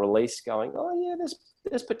is kind of released going, oh yeah,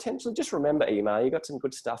 there's potentially, just remember email, you got some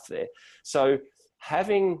good stuff there. So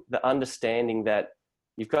having the understanding that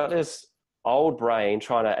you've got this old brain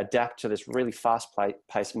trying to adapt to this really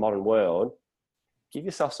fast-paced modern world, give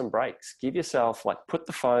yourself some breaks. Give yourself, like, put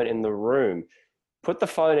the phone in the room, put the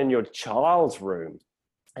phone in your child's room,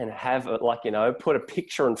 and have it, like, you know, put a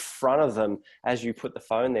picture in front of them as you put the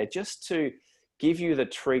phone there, just to give you the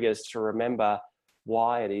triggers to remember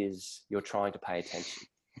why it is you're trying to pay attention.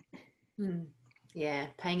 Yeah,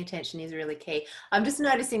 paying attention is really key. I'm just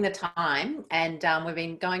noticing the time, and we've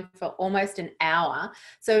been going for almost an hour.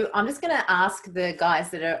 So I'm just going to ask the guys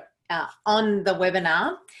that are on the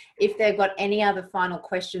webinar if they've got any other final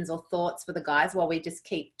questions or thoughts for the guys while we just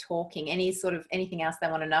keep talking. Anything else they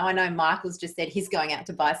want to know? I know Michael's just said he's going out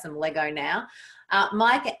to buy some Lego now.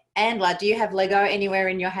 Mike Andler, do you have Lego anywhere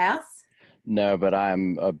in your house? No, but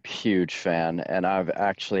I'm a huge fan, and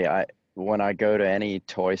when I go to any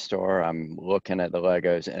toy store, I'm looking at the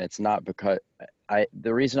Legos, and it's not because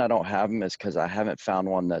the reason I don't have them is because I haven't found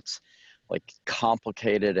one that's like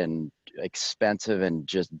complicated and expensive and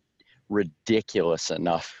just ridiculous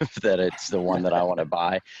enough that it's the one that I want to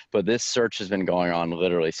buy. But this search has been going on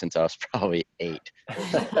literally since I was probably 8.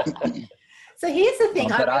 So here's the thing.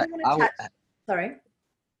 Sorry.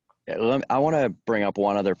 I want to bring up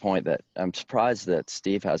one other point that I'm surprised that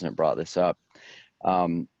Steve hasn't brought this up.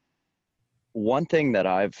 One thing that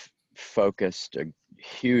I've focused a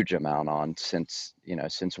huge amount on since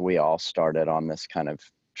we all started on this kind of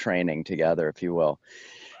training together, if you will,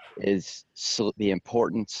 is the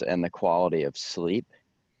importance and the quality of sleep.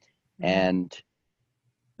 And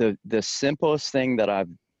the simplest thing that I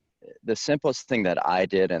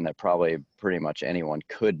did, and that probably pretty much anyone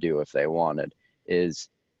could do if they wanted, is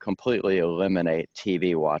completely eliminate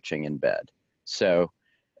TV watching in bed. So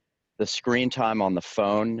the screen time on the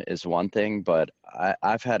phone is one thing, but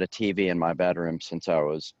I've had a TV in my bedroom since I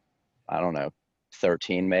was, I don't know,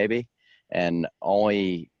 13 maybe. And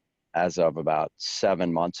only as of about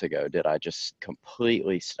 7 months ago did I just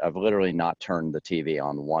completely, I've literally not turned the TV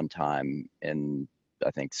on one time in, I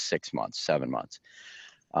think, 6 months, 7 months.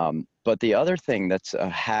 But the other thing that's a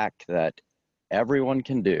hack that everyone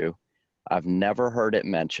can do, I've never heard it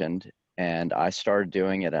mentioned, and I started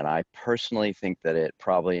doing it, and I personally think that it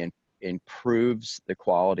probably improves the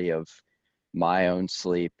quality of my own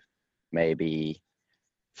sleep maybe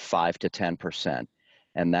 5 to 10%.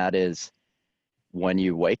 And that is, when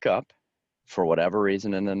you wake up for whatever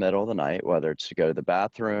reason in the middle of the night, whether it's to go to the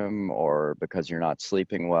bathroom or because you're not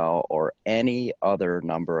sleeping well or any other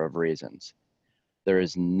number of reasons, there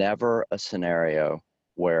is never a scenario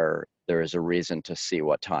where there is a reason to see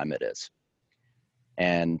what time it is.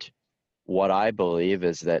 And what I believe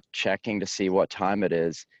is that checking to see what time it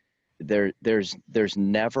is, there's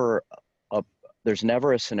never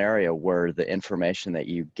a scenario where the information that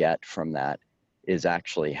you get from that is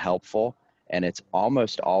actually helpful. And it's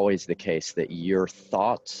almost always the case that your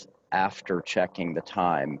thoughts after checking the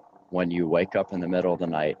time when you wake up in the middle of the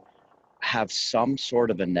night have some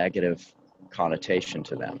sort of a negative connotation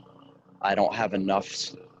to them. I don't have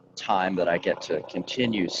enough time that I get to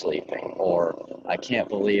continue sleeping, or I can't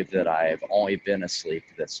believe that I've only been asleep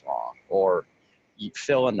this long, or you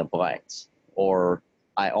fill in the blanks, or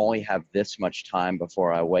I only have this much time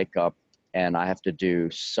before I wake up and I have to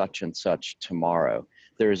do such and such tomorrow.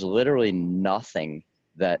 There's literally nothing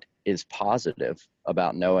that is positive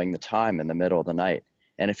about knowing the time in the middle of the night.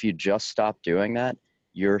 And if you just stop doing that,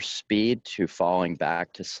 your speed to falling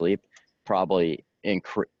back to sleep probably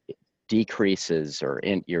decreases, or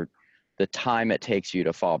the time it takes you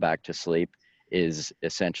to fall back to sleep is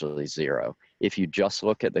essentially zero. If you just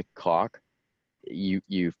look at the clock,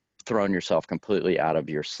 you've thrown yourself completely out of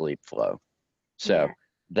your sleep flow. So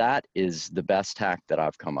that is the best hack that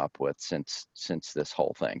I've come up with since this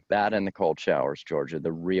whole thing. That and the cold showers, Georgia,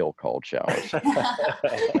 the real cold showers.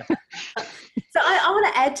 So I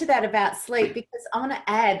want to add to that about sleep, because I want to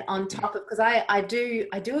add on top of, because I do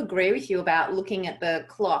agree with you about looking at the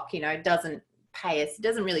clock, doesn't pay us, it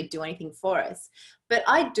doesn't really do anything for us. But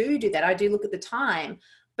I do that. I do look at the time.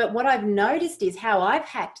 But what I've noticed is how I've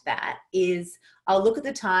hacked that is I'll look at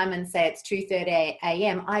the time and say it's 2:30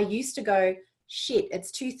 a.m. I used to go, shit,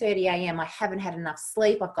 it's 2:30 a.m. I haven't had enough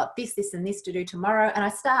sleep. I've got this, and this to do tomorrow. And I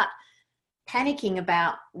start panicking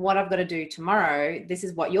about what I've got to do tomorrow. This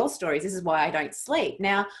is what your story is. This is why I don't sleep.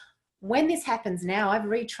 Now, when this happens now, I've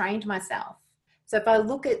retrained myself. So if I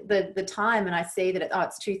look at the time and I see that,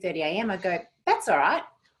 it's 2:30 a.m., I go, that's all right.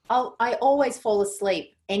 I always fall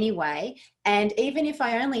asleep anyway. And even if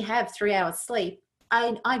I only have 3 hours sleep,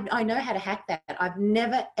 I know how to hack that. I've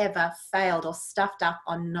never, ever failed or stuffed up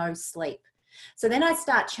on no sleep. So then I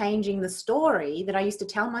start changing the story that I used to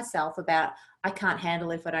tell myself about, I can't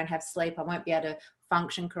handle it if I don't have sleep, I won't be able to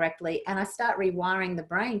function correctly. And I start rewiring the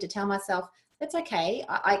brain to tell myself, it's okay.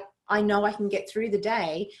 I know I can get through the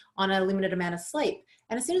day on a limited amount of sleep.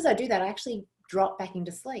 And as soon as I do that, I actually drop back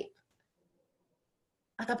into sleep.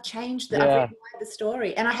 Like I've changed I've rewired the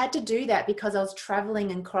story. And I had to do that because I was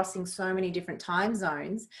traveling and crossing so many different time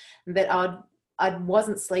zones that I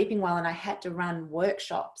wasn't sleeping well, and I had to run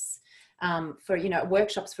workshops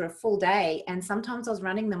workshops for a full day. And sometimes I was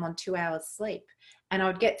running them on 2 hours sleep, and I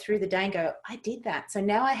would get through the day and go, I did that. So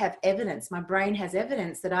now I have evidence. My brain has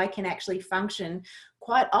evidence that I can actually function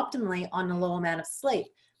quite optimally on a low amount of sleep.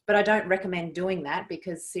 But I don't recommend doing that,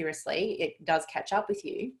 because seriously, it does catch up with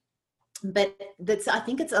you. But I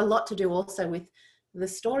think it's a lot to do also with the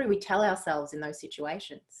story we tell ourselves in those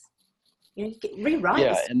situations. You can rewrite.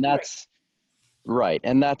 Yeah, and that's right.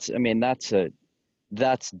 And that's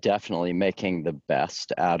definitely making the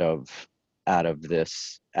best out of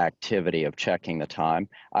this activity of checking the time.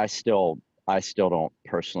 I still don't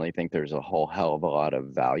personally think there's a whole hell of a lot of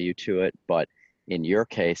value to it, but in your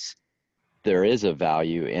case, there is a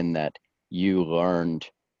value in that you learned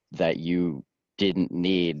that you didn't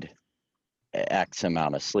need X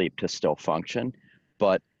amount of sleep to still function.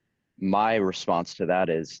 But my response to that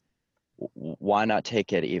is, why not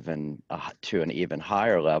take it even to an even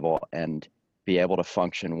higher level and be able to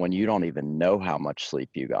function when you don't even know how much sleep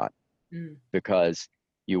you got? Because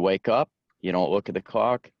you wake up, you don't look at the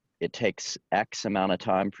clock, it takes X amount of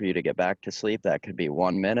time for you to get back to sleep. That could be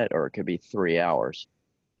 1 minute, or it could be 3 hours.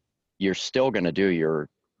 You're still going to do your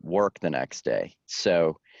work the next day.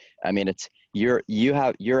 So I mean,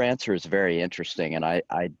 your answer is very interesting, and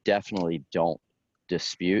I definitely don't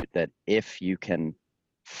dispute that if you can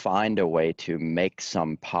find a way to make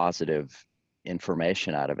some positive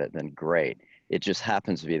information out of it, then great. It just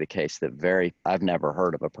happens to be the case that I've never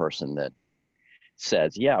heard of a person that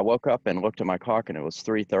says, yeah, I woke up and looked at my clock and it was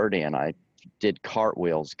 3:30 and I did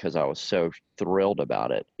cartwheels because I was so thrilled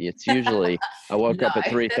about it. It's usually I woke No, up at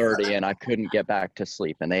that's not 3:30 and I couldn't get back to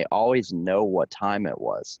sleep, and they always know what time it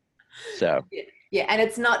was. So Yeah, and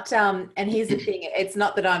it's not, and here's the thing, it's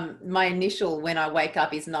not that my initial when I wake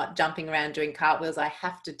up is not jumping around doing cartwheels. I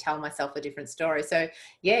have to tell myself a different story. So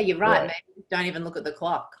yeah, you're right. Right. Maybe don't even look at the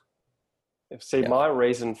clock. See, Yeah. my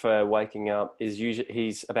reason for waking up is usually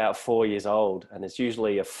he's about 4 years old, and it's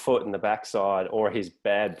usually a foot in the backside or his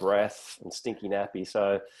bad breath and stinky nappy.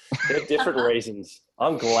 So they're different reasons.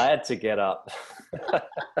 I'm glad to get up.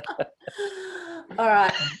 All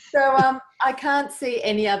right. So I can't see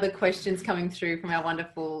any other questions coming through from our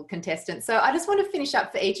wonderful contestants. So I just want to finish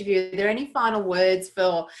up for each of you. Are there any final words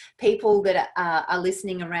for people that are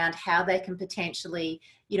listening around how they can potentially,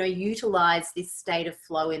 utilize this state of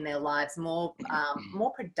flow in their lives more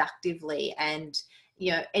productively, and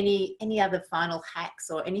any other final hacks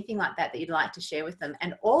or anything like that you'd like to share with them?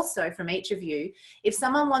 And also from each of you, if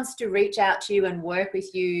someone wants to reach out to you and work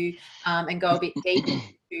with you and go a bit deeper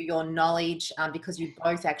into your knowledge, because you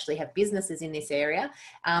both actually have businesses in this area,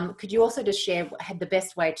 could you also just share the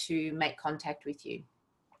best way to make contact with you?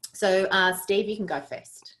 So Steve, you can go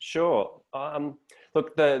first. Sure.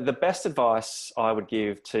 Look, the best advice I would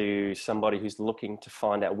give to somebody who's looking to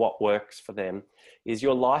find out what works for them is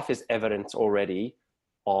your life is evidence already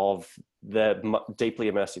of the deeply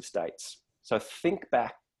immersive states. So think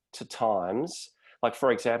back to times, like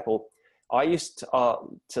for example, I used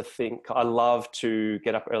to think I love to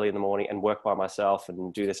get up early in the morning and work by myself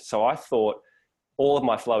and do this. So I thought all of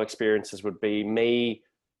my flow experiences would be me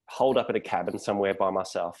holed up in a cabin somewhere by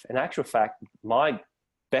myself. In actual fact, my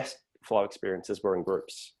best flow experiences were in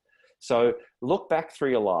groups. So look back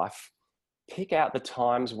through your life, pick out the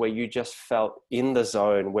times where you just felt in the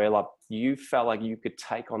zone, where like you felt like you could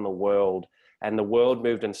take on the world and the world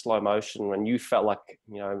moved in slow motion when you felt like,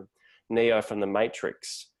 Neo from the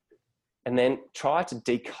Matrix. And then try to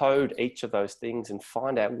decode each of those things and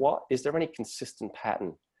find out is there any consistent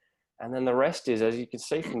pattern? And then the rest is, as you can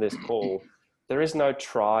see from this call, there is no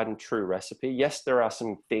tried and true recipe. Yes, there are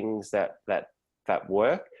some things that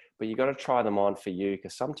work, but you got to try them on for you,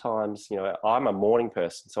 because sometimes, I'm a morning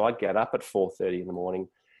person, so I get up at 4:30 in the morning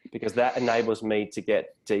because that enables me to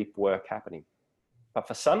get deep work happening. But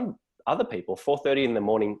for some other people, 4:30 in the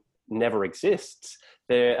morning never exists.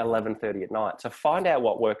 They're 11:30 at night. So find out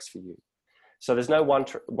what works for you. So there's no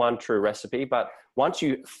one true recipe, but once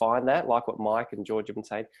you find that, like what Mike and George have been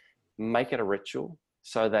saying, make it a ritual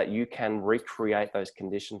so that you can recreate those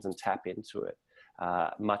conditions and tap into it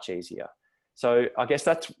much easier. So I guess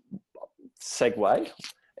that's segue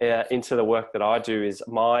into the work that I do. Is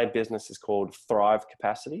my business is called Thrive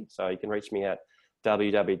Capacity. So you can reach me at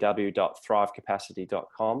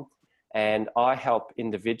www.thrivecapacity.com. And I help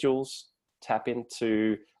individuals tap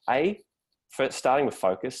into starting with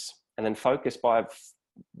focus, and then focus. By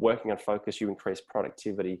working on focus, you increase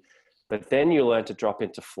productivity, but then you learn to drop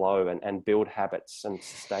into flow and build habits and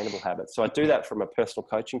sustainable habits. So I do that from a personal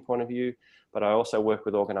coaching point of view, but I also work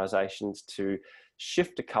with organizations to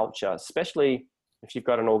shift a culture, especially if you've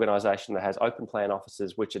got an organization that has open plan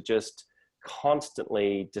offices, which are just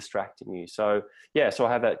constantly distracting you. So so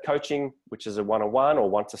I have that coaching, which is a one-on-one or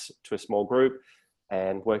one to a small group,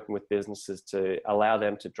 and working with businesses to allow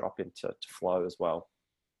them to drop into flow as well.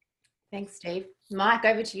 Thanks, Steve. Mike,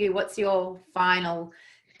 over to you. What's your final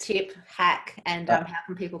tip, hack, and how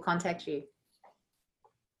can people contact you?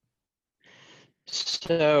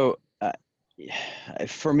 So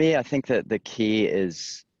for me, I think that the key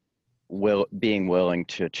is being willing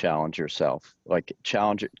to challenge yourself. Like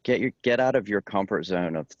get out of your comfort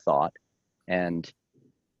zone of thought and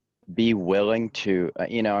be willing to,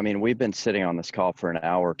 we've been sitting on this call for an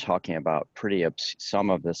hour talking about some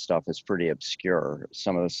of this stuff is pretty obscure.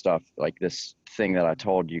 Some of the stuff, like this thing that I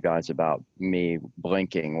told you guys about me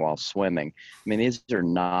blinking while swimming. I mean, these are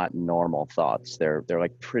not normal thoughts. They're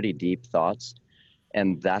like pretty deep thoughts.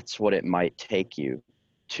 And that's what it might take you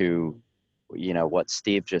to, what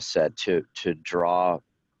Steve just said, to draw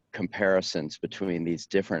comparisons between these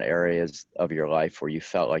different areas of your life where you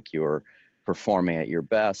felt like you were performing at your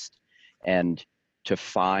best, and to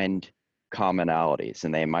find commonalities.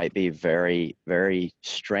 And they might be very, very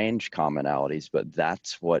strange commonalities, but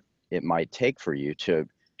that's what it might take for you to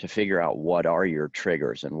figure out what are your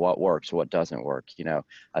triggers and what works, what doesn't work.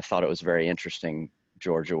 I thought it was very interesting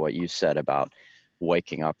Georgia, what you said about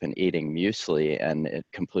waking up and eating muesli and it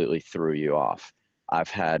completely threw you off. I've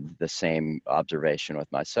had the same observation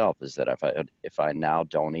with myself, is that if I now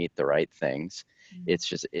don't eat the right things, it's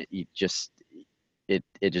just, it just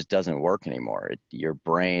doesn't work anymore. Your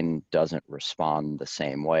brain doesn't respond the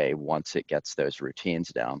same way once it gets those routines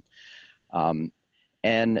down.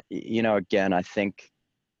 And, you know, again, I think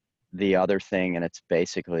the other thing, and it's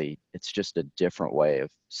just a different way of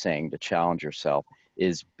saying to challenge yourself,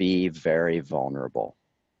 is be very vulnerable.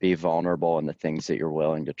 Be vulnerable in the things that you're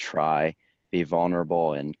willing to try. Be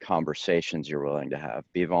vulnerable in conversations you're willing to have.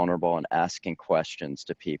 Be vulnerable in asking questions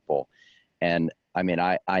to people. And I mean,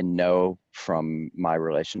 I know from my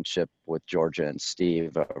relationship with Georgia and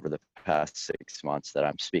Steve over the past 6 months that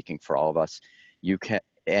I'm speaking for all of us.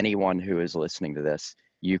 Anyone who is listening to this,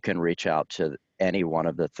 you can reach out to any one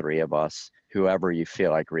of the three of us, whoever you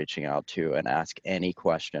feel like reaching out to, and ask any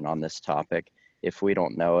question on this topic. If we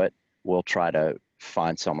don't know it, we'll try to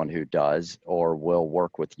find someone who does, or we'll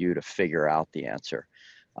work with you to figure out the answer.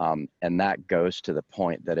 And that goes to the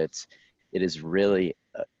point that it is really,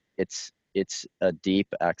 it's a deep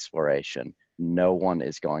exploration. No one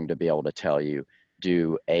is going to be able to tell you,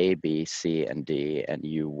 do A, B, C, and D, and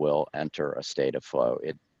you will enter a state of flow.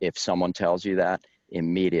 If someone tells you that,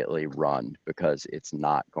 immediately run, because it's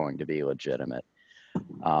not going to be legitimate.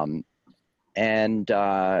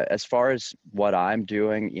 As far as what I'm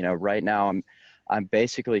doing, you know, right now I'm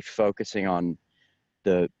basically focusing on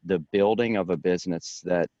the building of a business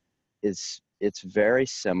that it's very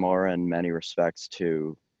similar in many respects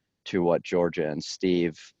to what Georgia and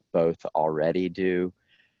Steve both already do.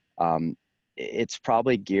 It's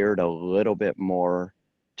probably geared a little bit more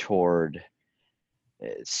toward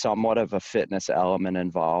somewhat of a fitness element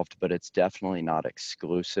involved, but it's definitely not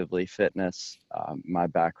exclusively fitness. My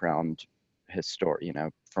background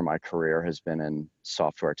for my career has been in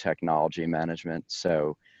software technology management.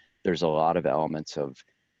 So there's a lot of elements of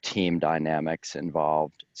team dynamics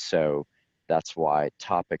involved. So that's why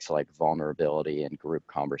topics like vulnerability and group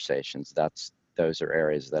conversations, those are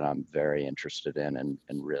areas that I'm very interested in, and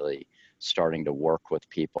really starting to work with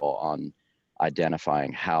people on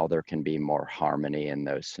identifying how there can be more harmony in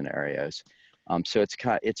those scenarios. So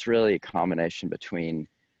it's really a combination between,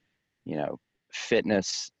 you know,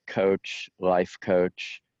 fitness coach, life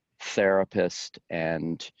coach, therapist,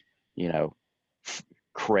 and, you know,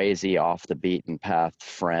 crazy off the beaten path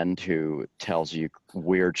friend who tells you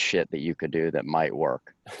weird shit that you could do that might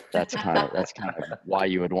work. That's kind of why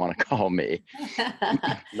you would want to call me.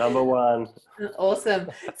 Number one. Awesome.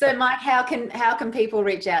 So Mike, how can people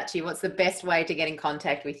reach out to you? What's the best way to get in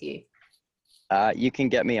contact with you? You can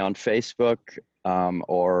get me on Facebook,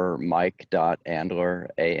 or mike.andler,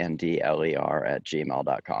 ANDLER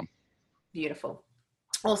 @gmail.com. Beautiful.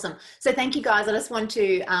 Awesome. So thank you, guys. I just want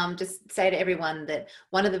to just say to everyone that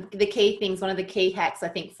one of the key things, one of the key hacks, I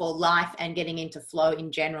think, for life and getting into flow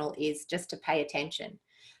in general is just to pay attention.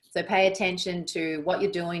 So pay attention to what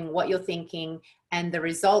you're doing, what you're thinking, and the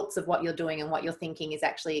results of what you're doing and what you're thinking is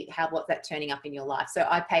actually what's that turning up in your life. So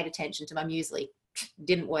I paid attention to my muesli.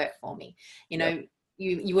 Didn't work for me. You know, Yep.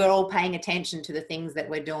 You were all paying attention to the things that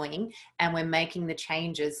we're doing, and we're making the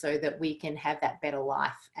changes so that we can have that better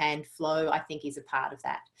life, and flow, I think, is a part of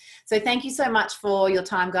that. So thank you so much for your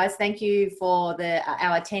time, guys. Thank you for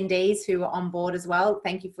our attendees who are on board as well.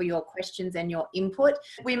 Thank you for your questions and your input.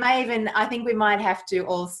 I think we might have to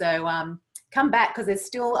also come back, because there's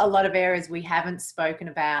still a lot of areas we haven't spoken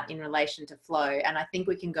about in relation to flow, and I think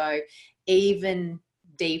we can go even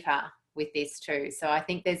deeper with this too. So I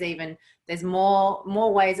think there's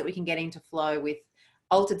more ways that we can get into flow with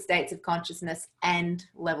altered states of consciousness and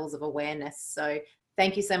levels of awareness. So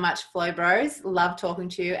thank you so much, Flow Bros. Love talking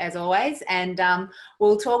to you as always, and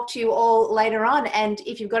we'll talk to you all later on. And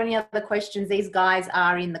if you've got any other questions, these guys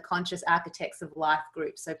are in the Conscious Architects of Life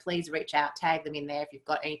group, so please reach out, tag them in there if you've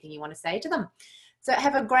got anything you want to say to them. So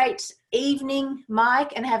have a great evening,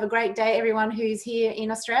 Mike, and have a great day, everyone who's here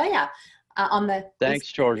in Australia.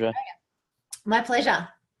 Thanks, Georgia. My pleasure.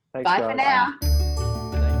 Thanks, Bye guys. for now.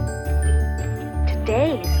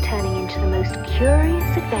 Today is turning into the most curious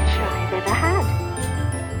adventure I've ever had.